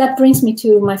actually that brings me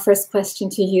to my first question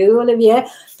to you, Olivier,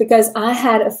 because I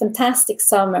had a fantastic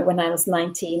summer when I was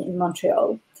 19 in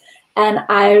Montreal. And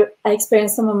I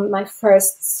experienced some of my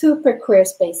first super queer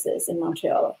spaces in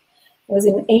Montreal. It was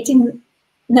in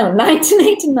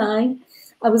 1989.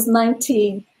 I was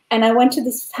 19, and I went to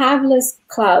these fabulous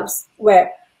clubs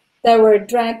where there were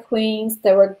drag queens,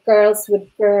 there were girls with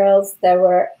girls, they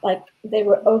were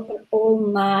open all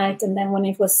night, and then when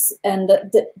it was, and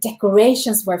the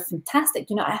decorations were fantastic.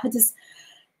 You know, I had this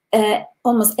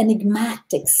almost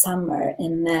enigmatic summer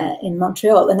in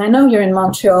Montreal, and I know you're in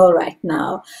Montreal right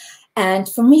now. And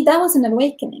for me, that was an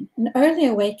awakening, an early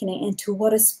awakening into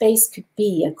what a space could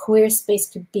be, a queer space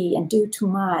could be, and do to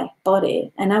my body.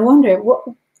 And I wonder,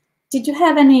 did you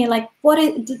have any, like, what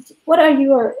are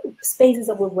your spaces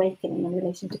of awakening in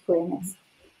relation to queerness?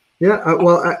 Yeah,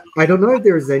 well, I don't know if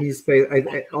there's any space.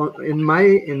 In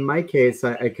my case,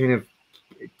 I kind of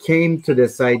came to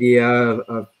this idea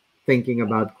of thinking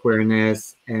about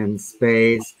queerness and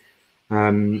space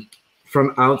from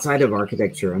outside of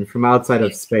architecture and from outside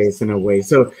of space in a way.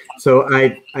 So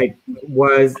I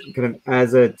was kind of,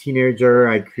 as a teenager,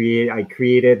 I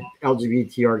created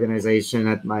LGBT organization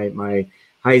at my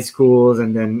high schools,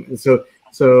 and then so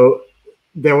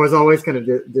there was always kind of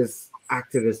this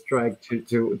activist track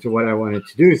to what I wanted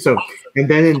to do. So, and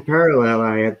then in parallel,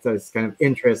 I had this kind of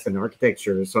interest in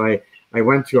architecture. So I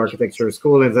went to architecture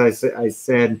school, and as I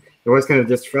said, there was kind of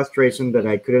this frustration that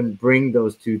I couldn't bring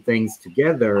those two things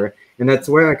together. And that's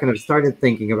where I kind of started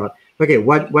thinking about, okay,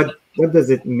 what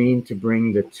does it mean to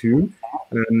bring the two?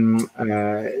 And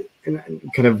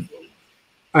kind of,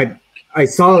 I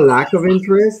saw a lack of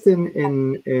interest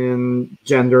in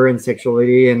gender and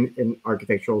sexuality and in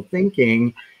architectural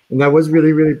thinking, and that was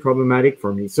really, really problematic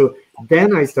for me. So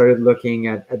then I started looking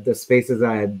at the spaces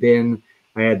I had been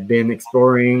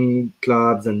exploring,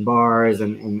 clubs and bars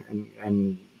and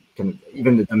kind of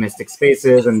even the domestic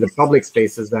spaces and the public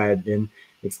spaces that I had been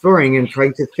exploring, and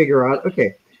trying to figure out,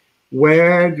 okay,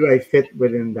 where do I fit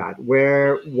within that?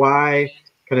 Why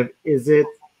kind of is it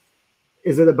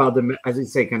about the, as you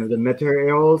say, kind of the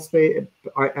material space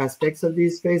aspects of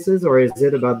these spaces, or is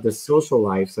it about the social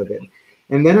lives of it?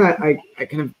 And then I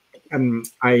kind of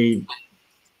I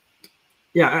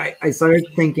started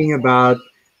thinking about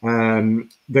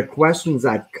the questions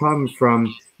that come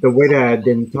from the way that I had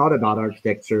been taught about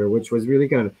architecture, which was really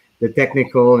kind of the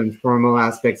technical and formal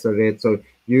aspects of it. So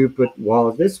you put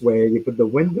walls this way, you put the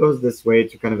windows this way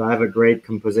to kind of have a great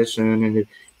composition, and it's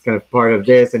kind of part of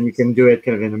this, and you can do it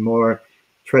kind of in a more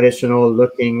traditional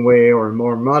looking way or a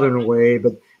more modern way,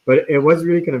 but it was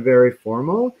really kind of very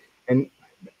formal, and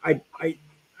I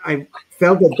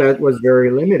felt that was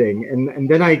very limiting. And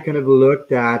then I kind of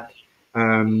looked at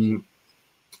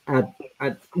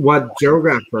what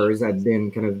geographers had been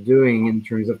kind of doing in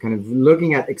terms of kind of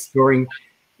looking at exploring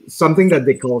something that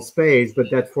they call space, but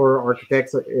that for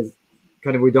architects is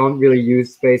kind of, we don't really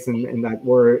use space in that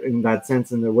word, in that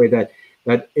sense, in the way that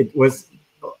it was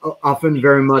often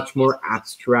very much more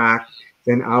abstract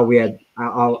than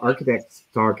how architects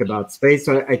talk about space.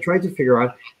 So I tried to figure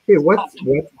out, hey, what's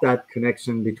that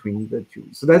connection between the two?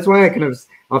 So that's why I kind of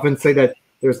often say that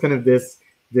there's kind of this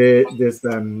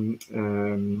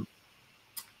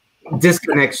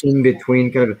disconnection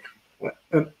between kind of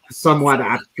a somewhat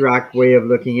abstract way of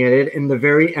looking at it and the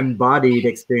very embodied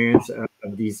experience of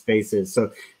these spaces.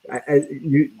 So I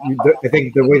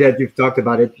think the way that you've talked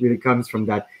about it really comes from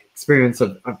that experience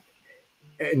of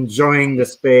enjoying the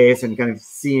space and kind of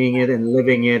seeing it and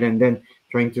living it, and then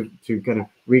trying to kind of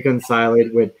reconcile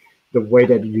it with the way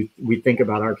that we think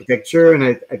about architecture. And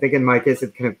I think in my case,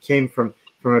 it kind of came from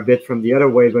a bit from the other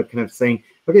way, but kind of saying,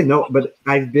 okay, no, but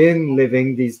I've been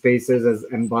living these spaces as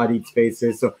embodied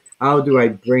spaces. So how do I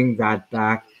bring that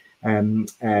back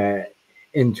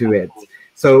into it?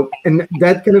 So, and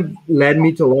that kind of led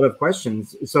me to a lot of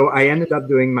questions. So I ended up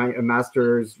doing my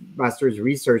master's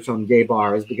research on gay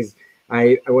bars, because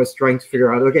I was trying to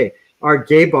figure out, okay, are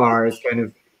gay bars kind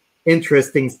of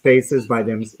interesting spaces by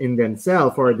them in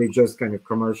themselves, or are they just kind of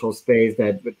commercial space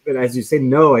that, but as you say,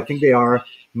 no, I think they are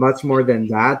much more than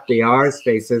that. They are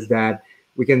spaces that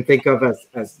we can think of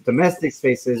as domestic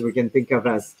spaces, we can think of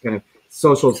as kind of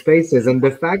social spaces. And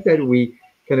the fact that we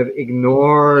kind of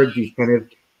ignore these kind of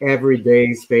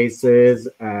everyday spaces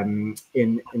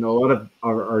in a lot of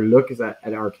our looks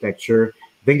at architecture,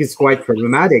 I think is quite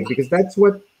problematic, because that's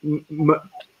what,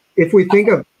 if we think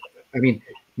of, I mean,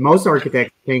 most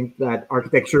architects think that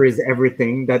architecture is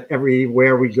everything, that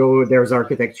everywhere we go, there's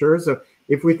architecture. So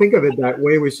if we think of it that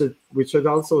way, we should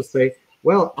also say,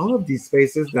 well, all of these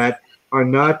spaces that are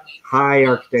not high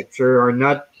architecture are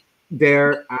not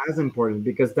there as important,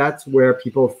 because that's where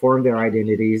people form their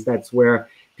identities. That's where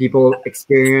people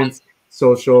experience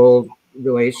social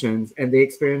relations, and they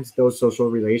experience those social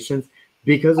relations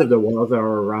because of the walls that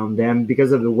are around them,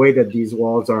 because of the way that these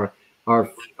walls are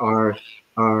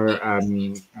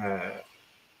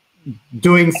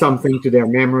doing something to their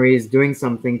memories, doing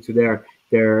something to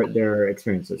their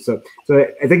experiences. So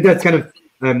I think that's kind of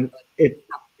it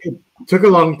took a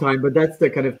long time, but that's the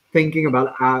kind of thinking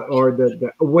about or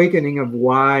the awakening of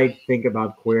why I think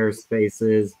about queer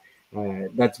spaces.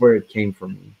 That's where it came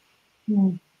from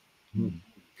me. Mm.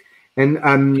 And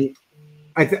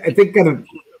I think kind of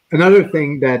another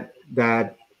thing that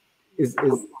is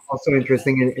also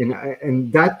interesting,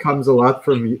 and that comes a lot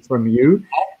from you,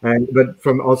 but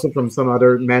also from some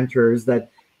other mentors, that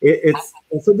it's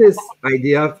also this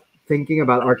idea of thinking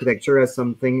about architecture as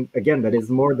something, again, that is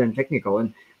more than technical.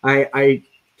 And I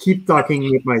keep talking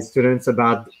with my students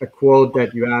about a quote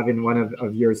that you have in one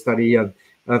of your study of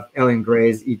Ellen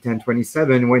Gray's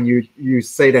E1027, when you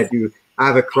say that you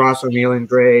have a crush on Ellen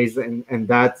Gray's, and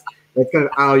that's kind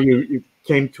of how you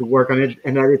came to work on it,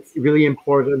 and that it's really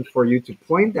important for you to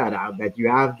point that out, that you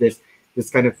have this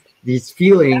kind of these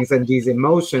feelings and these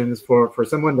emotions for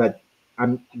someone that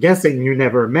I'm guessing you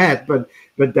never met, but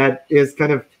that is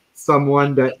kind of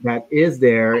someone that is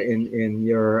there in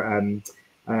your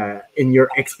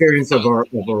experience of our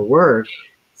work.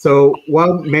 So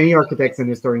while many architects and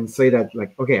historians say that,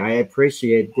 like, okay, I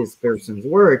appreciate this person's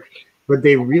work, but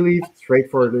they really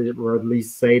straightforwardly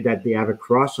say that they have a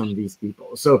crush on these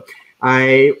people. So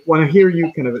I want to hear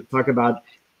you kind of talk about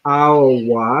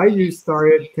why you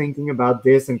started thinking about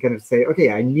this, and kind of say,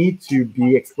 okay, I need to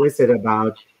be explicit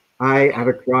about I have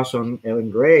a crush on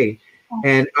Ellen Gray,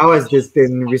 and how has this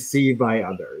been received by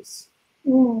others?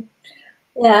 Mm.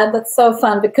 Yeah, that's so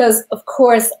fun, because of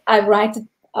course I write it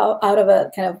out of a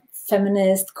kind of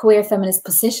queer feminist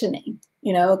positioning,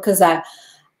 because I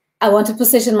want to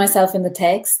position myself in the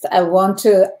text. I want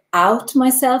to out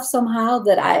myself somehow,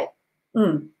 that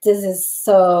this is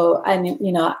so, I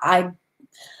mean, I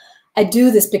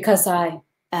do this because I'm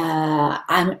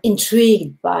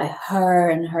intrigued by her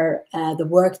and the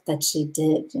work that she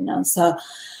did, so,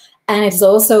 and it's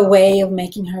also a way of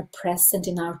making her present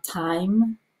in our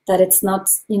time, that it's not,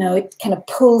 it kind of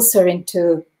pulls her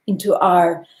into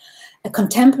our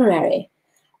contemporary.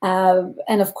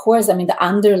 And of course, I mean, the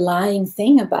underlying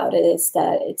thing about it is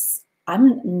that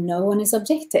no one is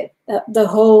objective.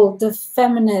 The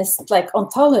feminist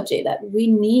ontology, that we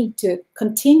need to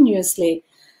continuously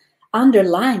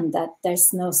underline that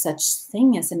there's no such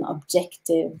thing as an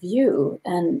objective view.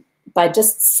 And by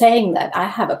just saying that I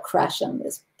have a crush on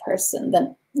this person,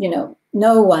 then,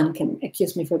 no one can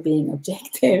accuse me for being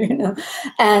objective,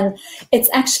 And it's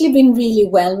actually been really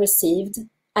well received.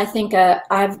 I think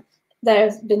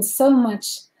there's been so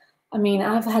much, I mean,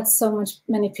 I've had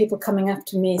many people coming up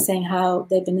to me saying how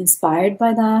they've been inspired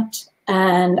by that.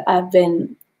 And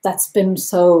that's been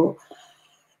so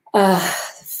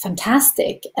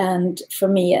fantastic. And for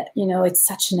me, it's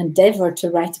such an endeavor to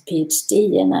write a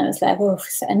PhD. And I was like, oh,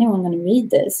 is anyone going to read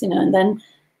this? And then,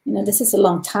 this is a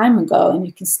long time ago,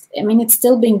 and it's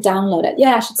still being downloaded.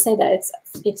 Yeah, I should say that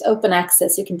it's open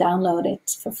access. You can download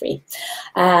it for free.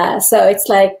 So it's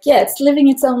like, yeah, it's living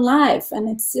its own life, and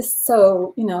it's just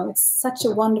so, it's such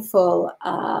a wonderful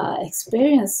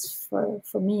experience for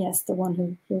me as the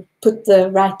one who put the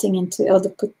writing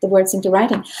put the words into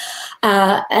writing,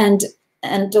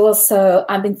 and also,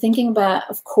 I've been thinking about,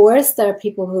 of course, there are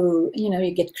people who,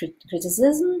 you get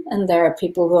criticism, and there are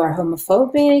people who are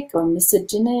homophobic or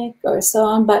misogynic or so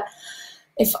on. But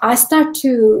if I start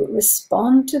to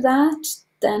respond to that,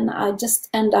 then I just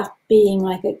end up being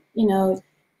like, you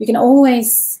can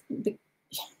always,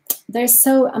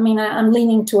 I'm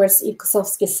leaning towards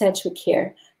Ikossowski-Sedgwick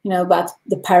here, about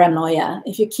the paranoia.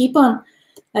 If you keep on,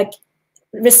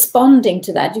 responding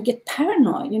to that, you get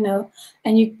paranoid, and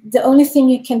the only thing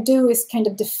you can do is kind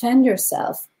of defend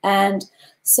yourself. And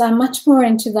so I'm much more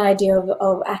into the idea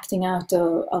of acting out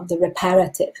of the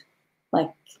reparative,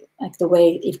 like the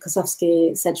way Eve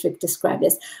Kosofsky-Sedgwick described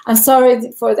this. I'm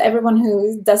sorry for everyone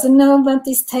who doesn't know about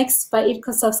these texts by Eve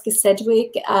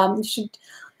Kosofsky-Sedgwick. You should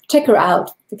check her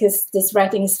out because this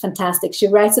writing is fantastic. She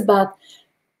writes about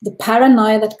the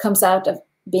paranoia that comes out of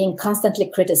being constantly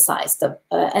criticized.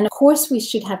 And of course, we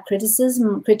should have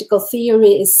criticism. Critical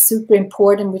theory is super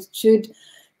important. We should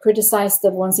criticize the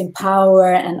ones in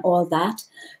power and all that.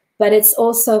 But it's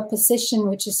also a position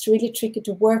which is really tricky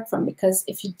to work from, because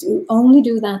if you only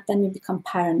do that, then you become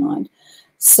paranoid.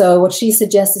 So what she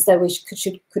suggests is that we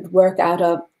could work out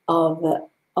of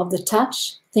the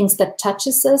touch, things that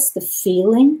touches us, the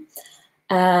feeling.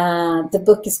 The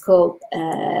book is called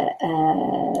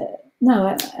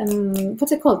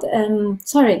what's it called?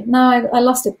 Sorry, now I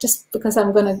lost it just because I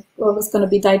was gonna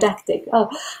be didactic.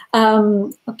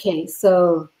 Okay,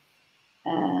 so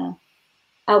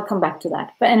I'll come back to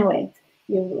that. But anyway,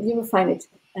 you will find it.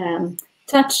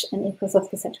 Touch and equals of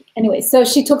concentric. Anyway, so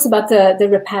she talks about the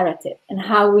reparative and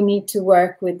how we need to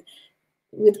work with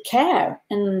care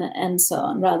and so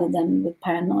on, rather than with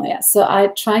paranoia. So I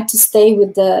try to stay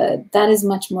with that is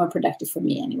much more productive for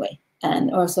me anyway,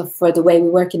 and also for the way we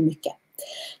work in Mycket.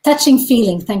 Touching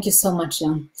feeling, thank you so much,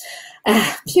 Jan.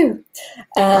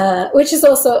 Which is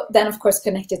also then, of course,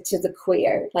 connected to the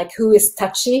queer, like who is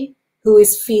touchy, who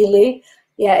is feely.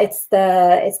 Yeah, it's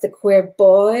the queer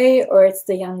boy or it's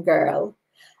the young girl.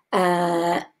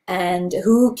 And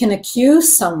who can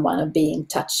accuse someone of being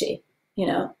touchy? You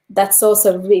know, that's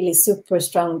also really super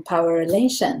strong power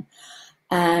relation.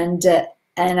 And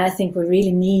I think we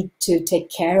really need to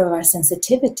take care of our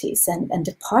sensitivities and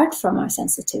depart from our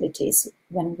sensitivities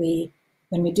when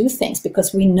we do things,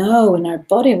 because we know in our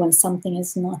body when something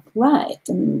is not right,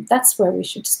 and that's where we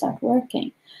should start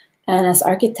working. And as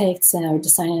architects or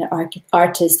designer,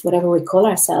 artists, whatever we call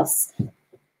ourselves,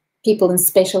 people in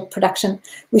spatial production,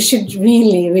 we should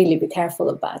really, really be careful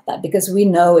about that, because we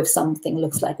know if something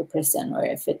looks like a prison or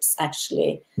if it's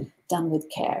actually done with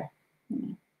care.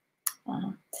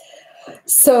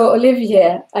 So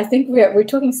Olivier, I think we're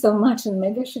talking so much, and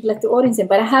maybe we should let the audience in,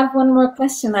 but I have one more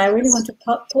question I really want to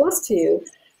pose to you,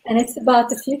 and it's about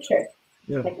the future.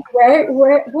 Yeah. Like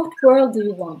what world do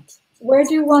you want? Where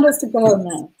do you want us to go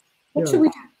now? What should we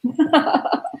do?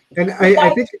 And I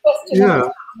think, yeah,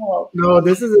 no,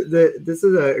 this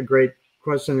is a great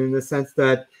question, in the sense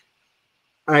that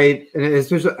I'm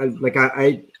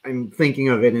thinking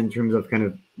of it in terms of kind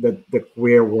of the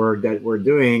queer work that we're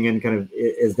doing, and kind of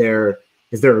is there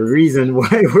a reason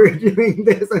why we're doing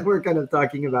this, and we're kind of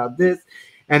talking about this,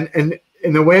 and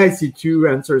in a way I see two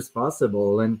answers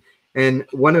possible, and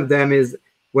one of them is,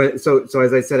 well, so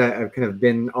as I said, I've kind of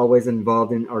been always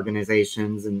involved in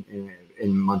organizations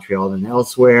in Montreal and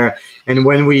elsewhere, and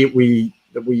when we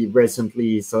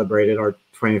recently celebrated our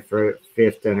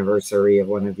 25th anniversary of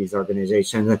one of these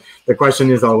organizations, and the question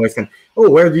is always kind of, oh,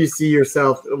 where do you see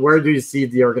yourself? Where do you see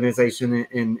the organization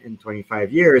in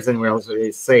 25 years? And we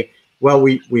also say, well,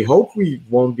 we hope we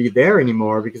won't be there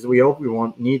anymore, because we hope we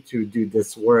won't need to do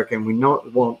this work, and we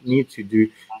won't need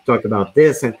to talk about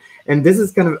this, and this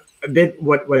is kind of a bit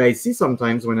what I see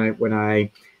sometimes when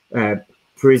I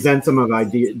present some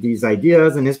of these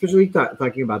ideas, and especially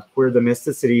talking about queer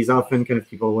domesticities. Often kind of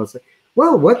people will say,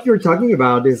 well, what you're talking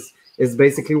about is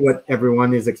basically what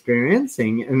everyone is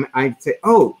experiencing, and I say,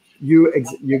 oh, you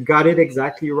got it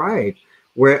exactly right,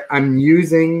 where I'm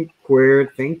using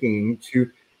queer thinking to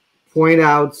point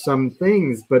out some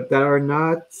things, but that are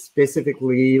not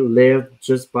specifically lived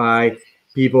just by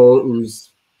people whose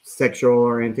sexual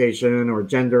orientation or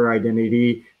gender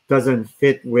identity doesn't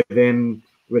fit within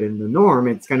the norm.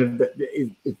 It's kind of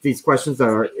these questions that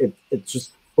are it's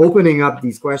just opening up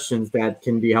these questions that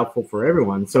can be helpful for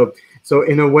everyone. So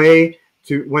in a way,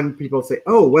 when people say,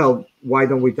 oh, well, why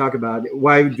don't we talk about it?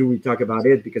 Why do we talk about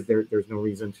it? Because there's no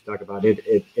reason to talk about it.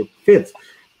 It fits.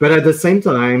 But at the same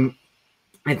time,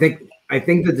 I think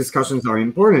the discussions are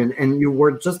important. And you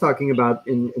were just talking about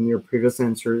in your previous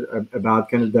answer about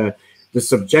kind of the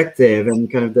subjective,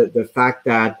 and kind of the fact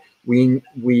that we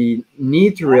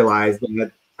need to realize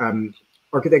that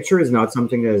architecture is not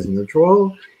something that is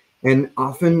neutral. And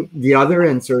often the other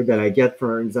answer that I get,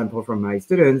 for example, from my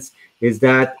students is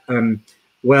that,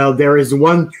 well, there is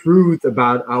one truth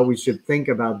about how we should think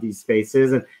about these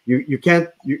spaces, and you can't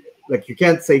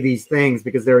say these things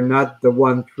because they're not the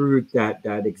one truth that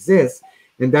exists.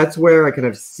 And that's where I kind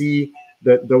of see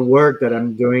the work that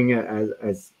I'm doing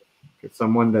as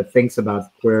someone that thinks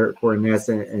about queerness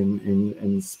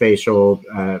and spatial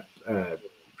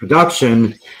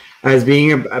production as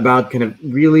being about kind of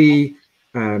really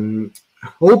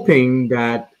hoping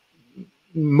that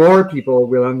more people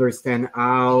will understand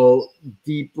how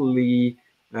deeply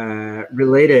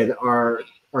related our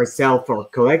self or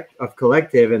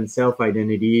collective and self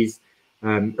identities,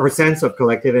 or sense of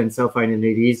collective and self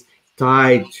identities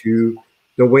tied to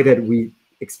the way that we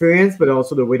experience, but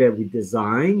also the way that we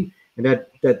design, and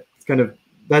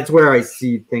that's where I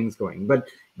see things going. But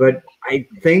I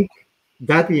think,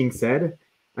 that being said,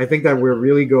 I think that we're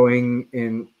really going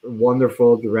in a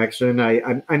wonderful direction.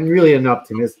 I'm really an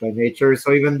optimist by nature,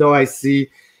 so even though I see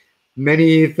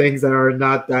many things that are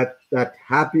not that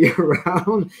happy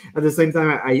around, at the same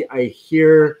time, I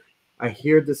hear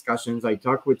discussions. I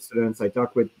talk with students, I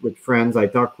talk with friends, I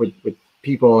talk with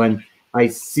people, and I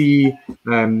see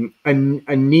a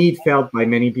need felt by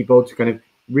many people to kind of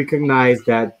recognize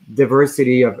that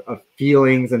diversity of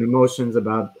feelings and emotions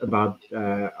about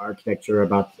architecture,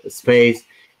 about space,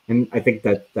 and I think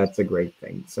that's a great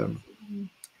thing. So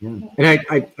yeah, and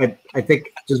I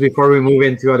think, just before we move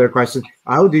into other questions,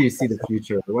 how do you see the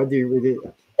future? What do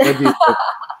you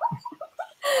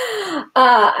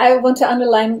I want to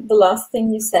underline the last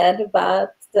thing you said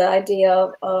about the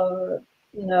idea of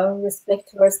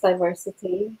respect towards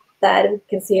diversity. That we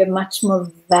can see a much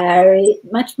more variation,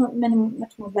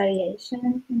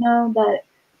 that,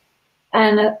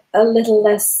 and a little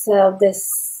less of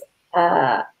this,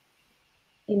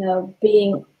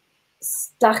 being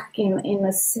stuck in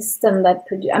a system that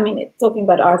talking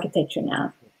about architecture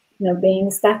now,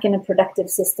 being stuck in a productive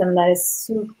system that is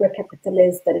super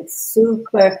capitalist, that it's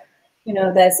super,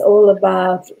 that's all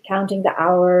about counting the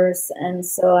hours and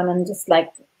so on. And just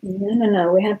like,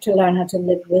 no, we have to learn how to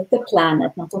live with the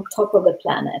planet, not on top of the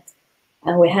planet.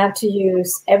 And we have to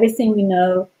use everything we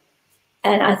know.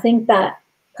 And I think that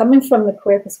coming from the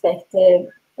queer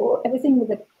perspective, or everything with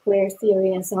the queer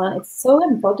theory and so on, it's so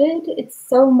embodied. It's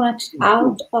so much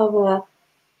out of a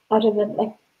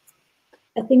like,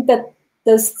 I think that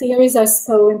those theories are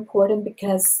so important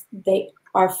because they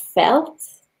are felt.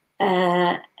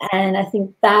 And I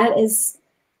think that is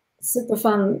super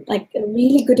fun, like a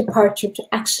really good departure to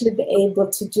actually be able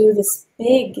to do this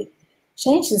big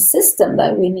change in system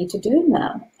that we need to do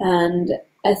now. And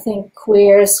I think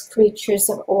queers, creatures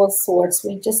of all sorts,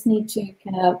 we just need to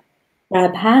kind of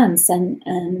grab hands and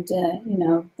then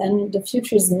the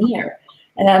future is near.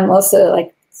 And I'm also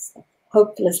like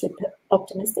hopelessly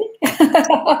optimistic,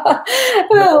 because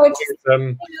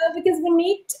we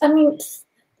need,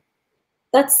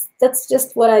 that's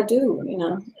just what I do,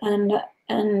 and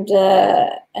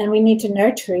we need to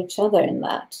nurture each other in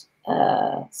that.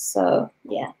 So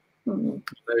yeah.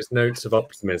 Those notes of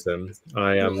optimism.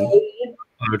 I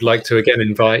would like to again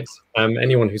invite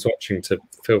anyone who's watching to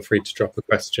feel free to drop a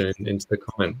question into the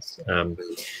comments.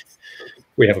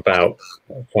 We have about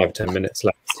 5 or 10 minutes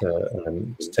left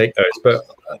to take those, but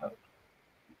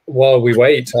while we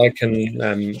wait, I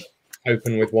can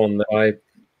open with one that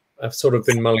I've sort of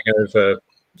been mulling over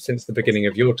since the beginning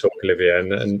of your talk, Olivier,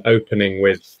 and opening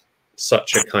with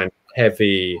such a kind of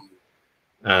heavy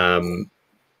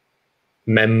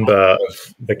member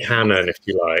of the canon, if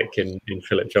you like, in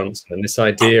Philip Johnson, and this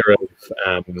idea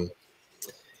of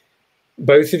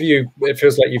both of you, it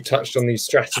feels like you've touched on these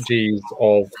strategies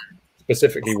of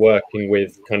specifically working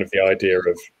with kind of the idea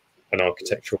of an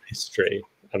architectural history,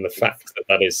 and the fact that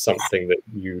that is something that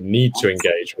you need to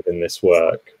engage with in this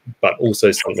work, but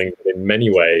also something that in many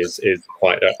ways is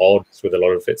quite at odds with a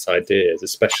lot of its ideas,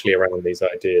 especially around these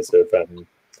ideas of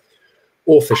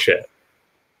authorship,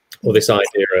 or this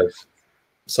idea of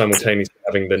simultaneously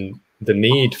having the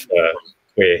need for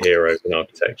queer heroes in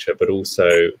architecture, but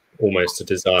also almost a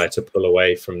desire to pull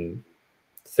away from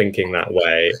thinking that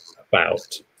way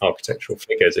about architectural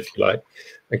figures, if you like.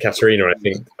 And Katarina, I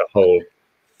think the whole,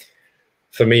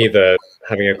 for me, the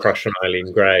having a crush on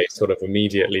Eileen Gray sort of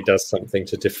immediately does something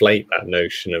to deflate that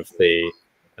notion of the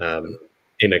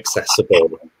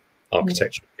inaccessible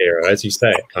architectural hero. As you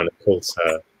say, it kind of pulls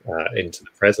her into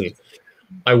the present.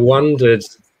 I wondered,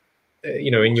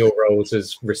 in your roles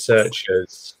as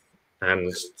researchers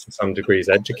and to some degrees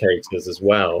educators as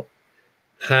well,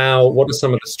 what are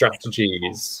some of the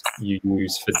strategies you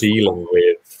use for dealing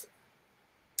with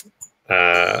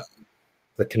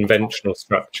the conventional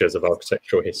structures of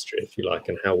architectural history, if you like,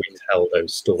 and how we tell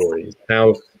those stories?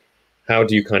 How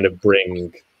do you kind of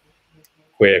bring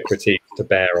queer critique to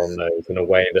bear on those in a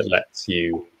way that lets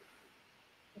you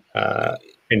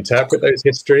interpret those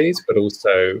histories, but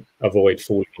also avoid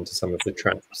falling into some of the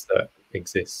traps that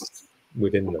exist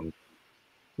within them?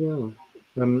 Yeah.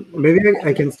 Maybe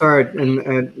I can start,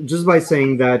 and just by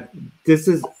saying that this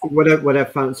is what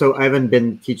I've found. So I haven't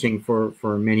been teaching for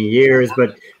many years,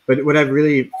 but what I've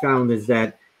really found is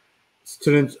that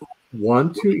students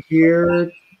want to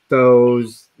hear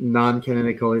those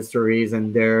non-canonical histories,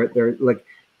 and they're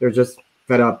just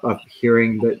fed up of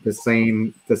hearing the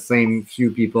same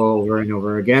few people over and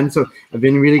over again. So I've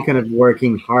been really kind of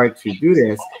working hard to do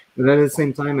this, but at the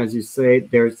same time, as you say,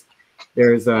 there's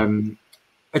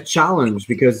a challenge,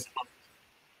 because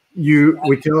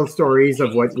we tell stories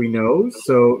of what we know.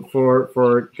 So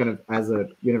for kind of, as a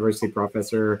university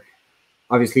professor,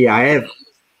 obviously I have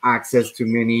access to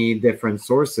many different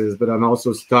sources, but I'm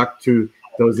also stuck to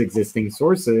those existing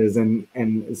sources, and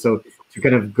so to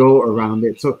kind of go around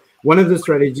it. So one of the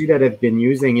strategies that I've been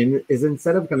using is,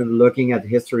 instead of kind of looking at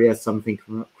history as something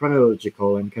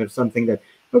chronological and kind of something that,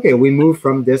 okay, we move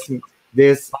from this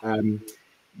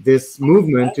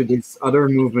movement to this other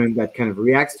movement that kind of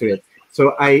reacts to it.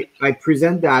 So I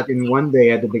present that in one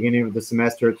day at the beginning of the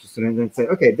semester to students and say,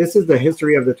 okay, this is the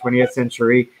history of the 20th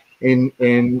century in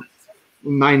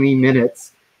 90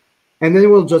 minutes. And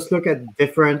then we'll just look at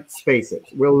different spaces.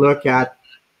 We'll look at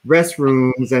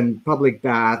restrooms and public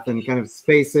bath and kind of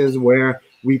spaces where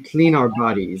we clean our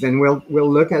bodies. And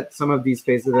we'll look at some of these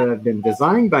spaces that have been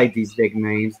designed by these big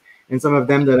names, and some of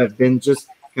them that have been just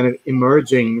kind of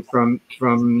emerging from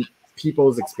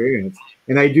people's experience.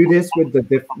 And I do this with the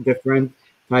different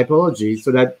typologies,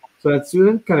 so that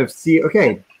students kind of see,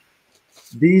 okay,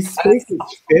 these spaces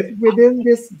fit within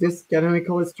this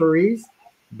canonical histories,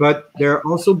 but they're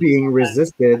also being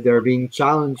resisted. They're being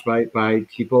challenged by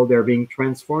people. They're being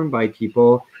transformed by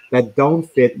people that don't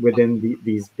fit within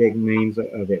these big names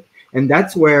of it. And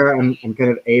that's where I'm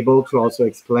kind of able to also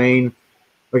explain,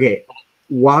 okay,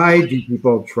 why do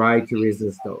people try to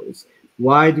resist those?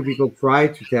 Why do people try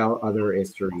to tell other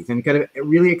histories? And kind of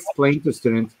really explain to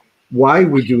students why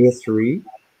we do history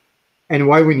and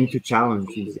why we need to challenge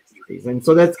these histories. And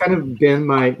so that's kind of been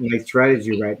my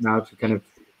strategy right now, to kind of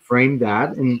frame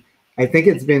that. And I think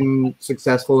it's been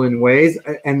successful in ways.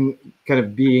 And kind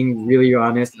of being really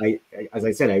honest, as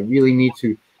I said, I really need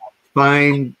to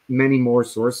find many more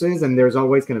sources. And there's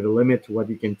always kind of a limit to what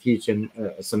you can teach in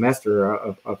a semester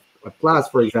of class,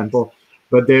 for example.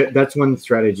 But that's one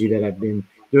strategy that I've been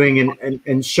doing,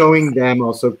 and showing them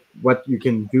also what you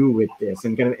can do with this,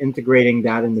 and kind of integrating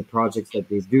that in the projects that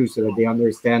they do, so that they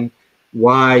understand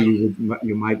why you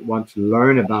might want to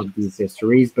learn about these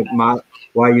histories, but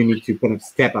why you need to kind of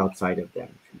step outside of them.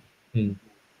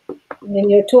 In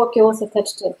your talk, you also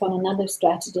touched upon another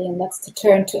strategy, and that's to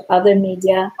turn to other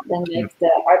media than like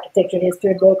the architecture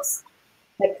history books.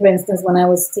 Like, for instance, when I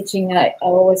was teaching, I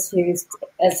always used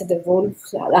Else de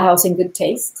Wolf, A House in Good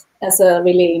Taste, as a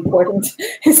really important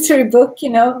history book,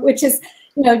 which is,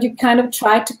 you kind of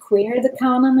try to queer the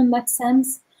canon in that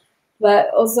sense. But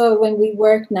also when we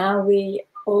work now, we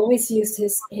always use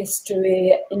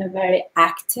history in a very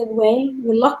active way.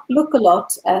 We look a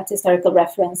lot at historical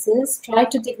references, try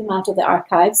to dig them out of the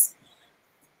archives.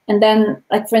 And then,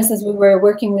 like, for instance, we were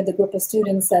working with a group of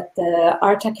students at the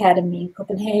Art Academy in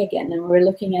Copenhagen, and we were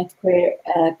looking at queer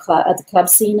at the club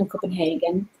scene of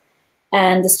Copenhagen.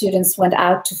 And the students went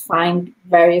out to find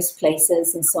various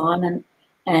places and so on.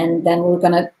 And then we were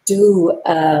going to do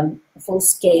a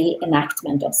full-scale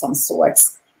enactment of some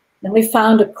sorts. Then we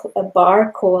found a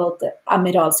bar called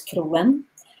Amiralskroen.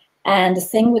 And the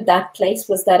thing with that place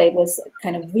was that it was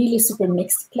kind of really super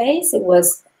mixed place. It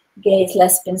was gays,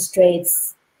 lesbians,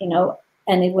 straights,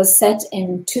 and it was set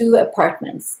in 2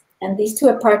 apartments. And these 2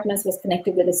 apartments was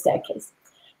connected with a staircase.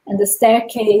 And the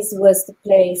staircase was the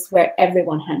place where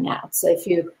everyone hung out. So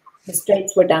the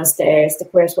straights were downstairs, the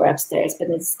queers were upstairs, but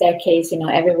in the staircase,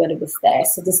 everybody was there.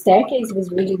 So the staircase was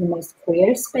really the most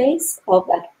queer space of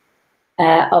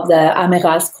that, of the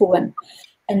Amiralskroen.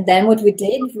 And then what we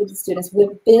did with the students, we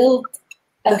built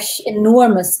an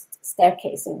enormous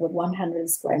staircase over 100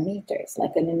 square meters,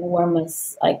 like an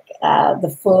enormous,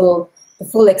 the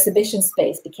full exhibition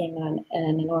space became an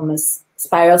enormous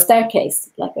spiral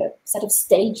staircase, like a set of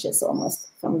stages almost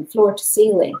from floor to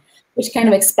ceiling, which kind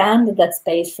of expanded that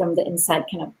space from the inside,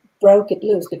 kind of broke it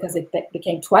loose, because it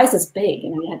became twice as big.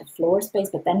 You had the floor space,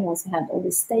 but then you also had all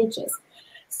these stages.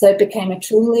 So it became a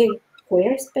truly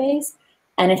queer space,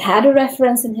 and it had a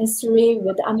reference in history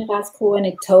with Amiralskroen.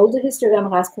 It told the history of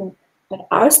Amiralskroen, but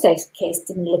our staircase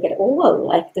didn't look at all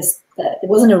like this. It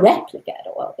wasn't a replica at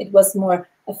all. It was more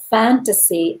a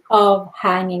fantasy of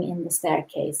hanging in the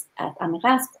staircase at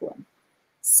Amiralskroen.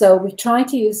 So we try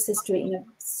to use history in a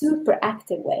super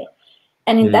active way.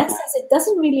 And in that sense, it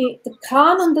doesn't really, the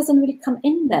canon doesn't really come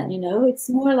in then, It's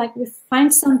more like we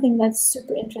find something that's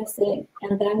super interesting,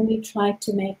 and then we try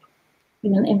to make,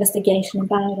 an investigation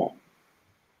about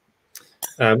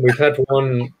it.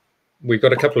 We've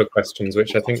got a couple of questions,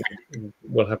 which I think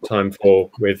we'll have time for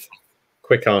with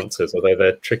quick answers, although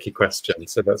they're tricky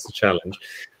questions, so that's the challenge.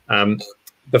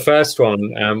 The first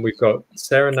one, we've got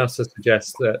Sarah Nasser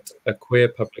suggests that a queer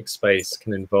public space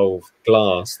can involve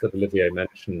glass that Olivier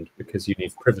mentioned because you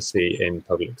need privacy in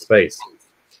public space.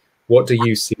 What do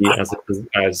you see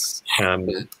as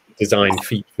design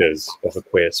features of a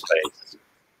queer space?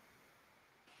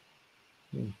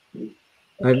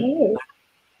 Okay.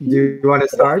 Do you want to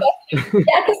start? Yeah,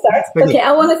 I can start. Okay. Okay,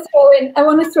 I want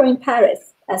to throw in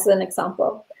Paris as an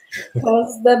example.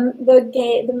 Because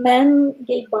the men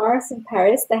gay bars in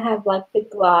Paris, they have like the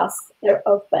glass, they're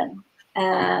open.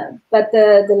 But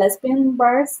the lesbian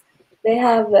bars, they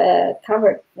have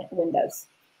covered windows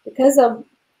because of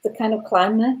the kind of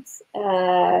climate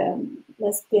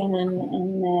lesbian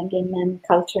and gay men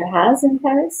culture has in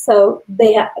Paris. So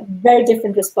they have very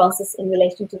different responses in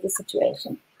relation to the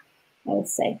situation, I would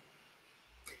say.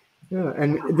 Yeah,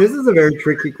 and this is a very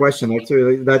tricky question.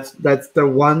 Actually, that's the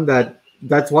one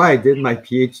that's why I did my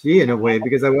PhD in a way,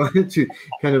 because I wanted to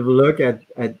kind of look at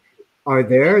are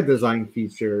there design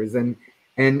features, and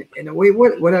in a way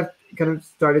what I've kind of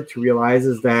started to realize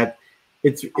is that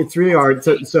it's really hard.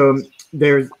 So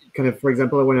there's kind of, for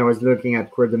example, when I was looking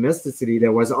at queer domesticity,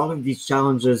 there was all of these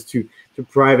challenges to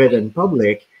private and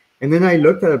public, and then I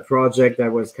looked at a project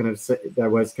that was kind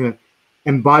of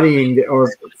embodying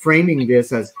or framing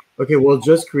this as, okay, we'll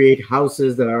just create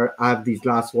houses that have these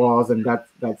glass walls, and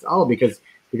that's all, because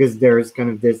there's kind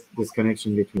of this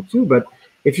connection between two. But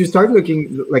if you start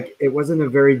looking, like, it wasn't a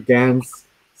very dense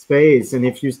space, and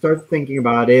if you start thinking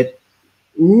about it,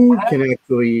 who can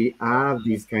actually have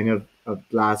these kind of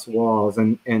glass walls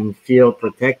and feel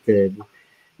protected?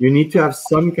 You need to have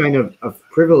some kind of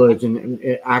privilege and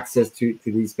access to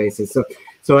these spaces.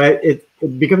 So it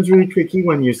becomes really tricky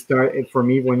when you start, for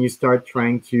me, when you start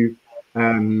trying to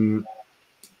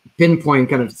pinpoint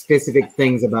kind of specific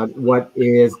things about what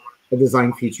is a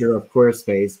design feature of queer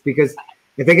space, because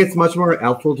I think it's much more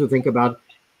helpful to think about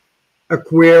a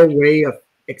queer way of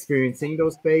experiencing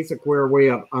those spaces, a queer way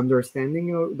of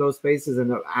understanding those spaces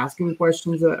and of asking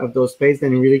questions of those spaces,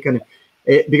 and really kind of,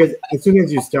 because as soon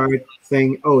as you start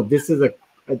saying, oh, this is a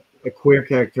queer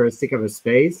characteristic of a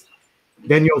space,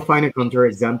 then you'll find a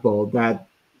counterexample that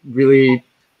really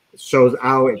shows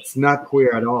how it's not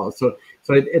queer at all. So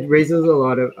it raises a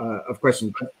lot of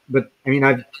questions. But I mean,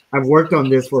 I've worked on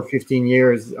this for 15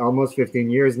 years, almost 15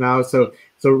 years now. So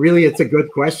really, it's a good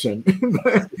question.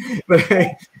 but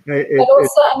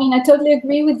also, I mean, I totally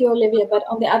agree with you, Olivier. But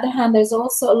on the other hand, there's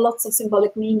also lots of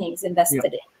symbolic meanings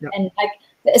invested in, and like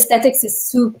the aesthetics is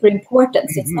super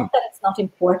important. So it's not that it's not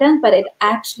important, but it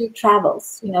actually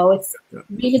travels. You know, it's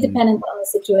really dependent on the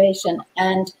situation,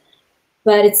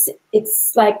 but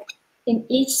it's like in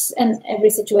each and every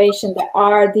situation there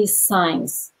are these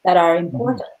signs that are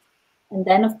important. And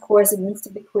then, of course, it needs to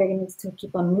be queer, it needs to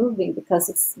keep on moving,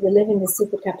 because we live in the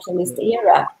super capitalist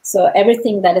era. So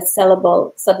everything that is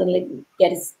sellable suddenly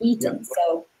gets eaten.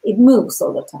 So it moves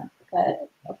all the time. But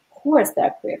of course, there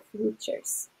are queer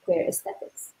features, queer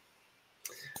aesthetics.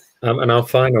 And our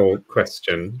final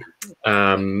question,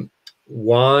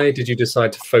 why did you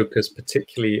decide to focus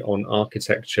particularly on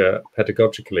architecture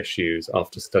pedagogical issues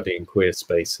after studying queer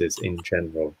spaces in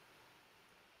general?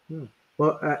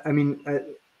 Well, I mean,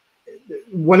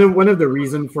 one of the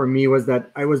reasons for me was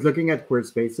that I was looking at queer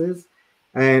spaces,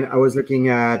 and I was looking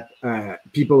at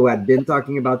people who had been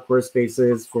talking about queer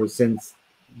spaces since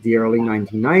the early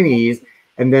 1990s.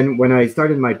 And then when I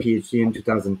started my PhD in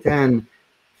 2010,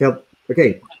 felt,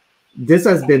 okay, this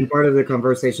has been part of the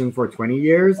conversation for 20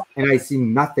 years, and I see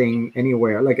nothing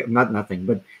anywhere, like, not nothing,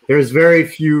 but there's very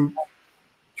few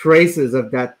traces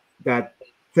of that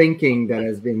thinking that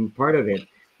has been part of it.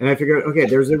 And I figured, okay,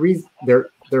 there's a reason, there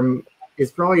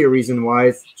is probably a reason why.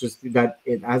 It's just that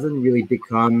it hasn't really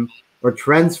become or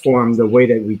transformed the way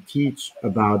that we teach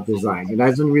about design. It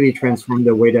hasn't really transformed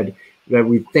the way that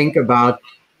we think about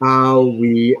how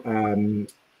we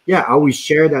how we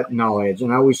share that knowledge,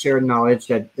 and how we share knowledge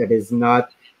that is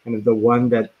not kind of the one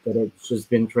that it's just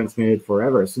been transmitted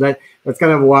forever. So that's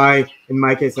kind of why, in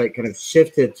my case, I kind of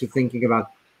shifted to thinking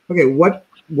about, okay, what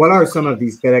are some of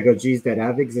these pedagogies that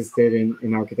have existed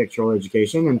in architectural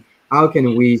education, and how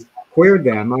can we queer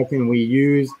them? How can we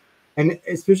use, and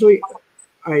especially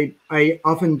I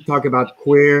often talk about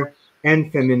queer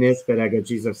and feminist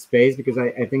pedagogies of space, because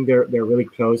I think they're really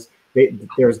close.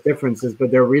 There's differences,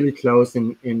 but they're really close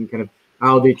in kind of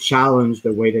how they challenge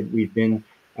the way that we've been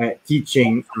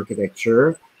teaching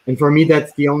architecture. And for me,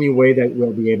 that's the only way that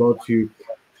we'll be able to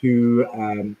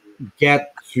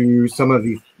get to some of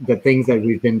the things that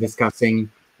we've been discussing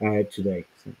today.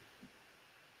 So.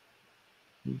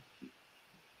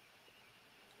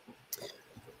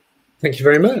 Thank you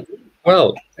very much.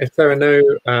 Well, if there are no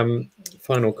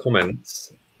final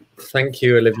comments. Thank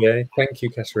you, Olivier. Thank you,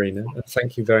 Katarina. And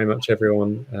thank you very much,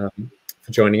 everyone,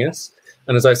 for joining us.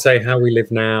 And as I say, How We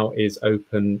Live Now is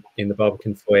open in the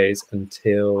Barbican foyers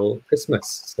until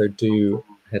Christmas. So do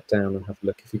head down and have a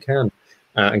look if you can.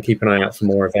 And keep an eye out for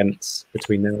more events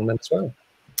between now and then as well.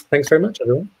 Thanks very much,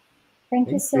 everyone. Thank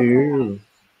you so much.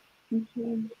 Thank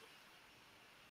you.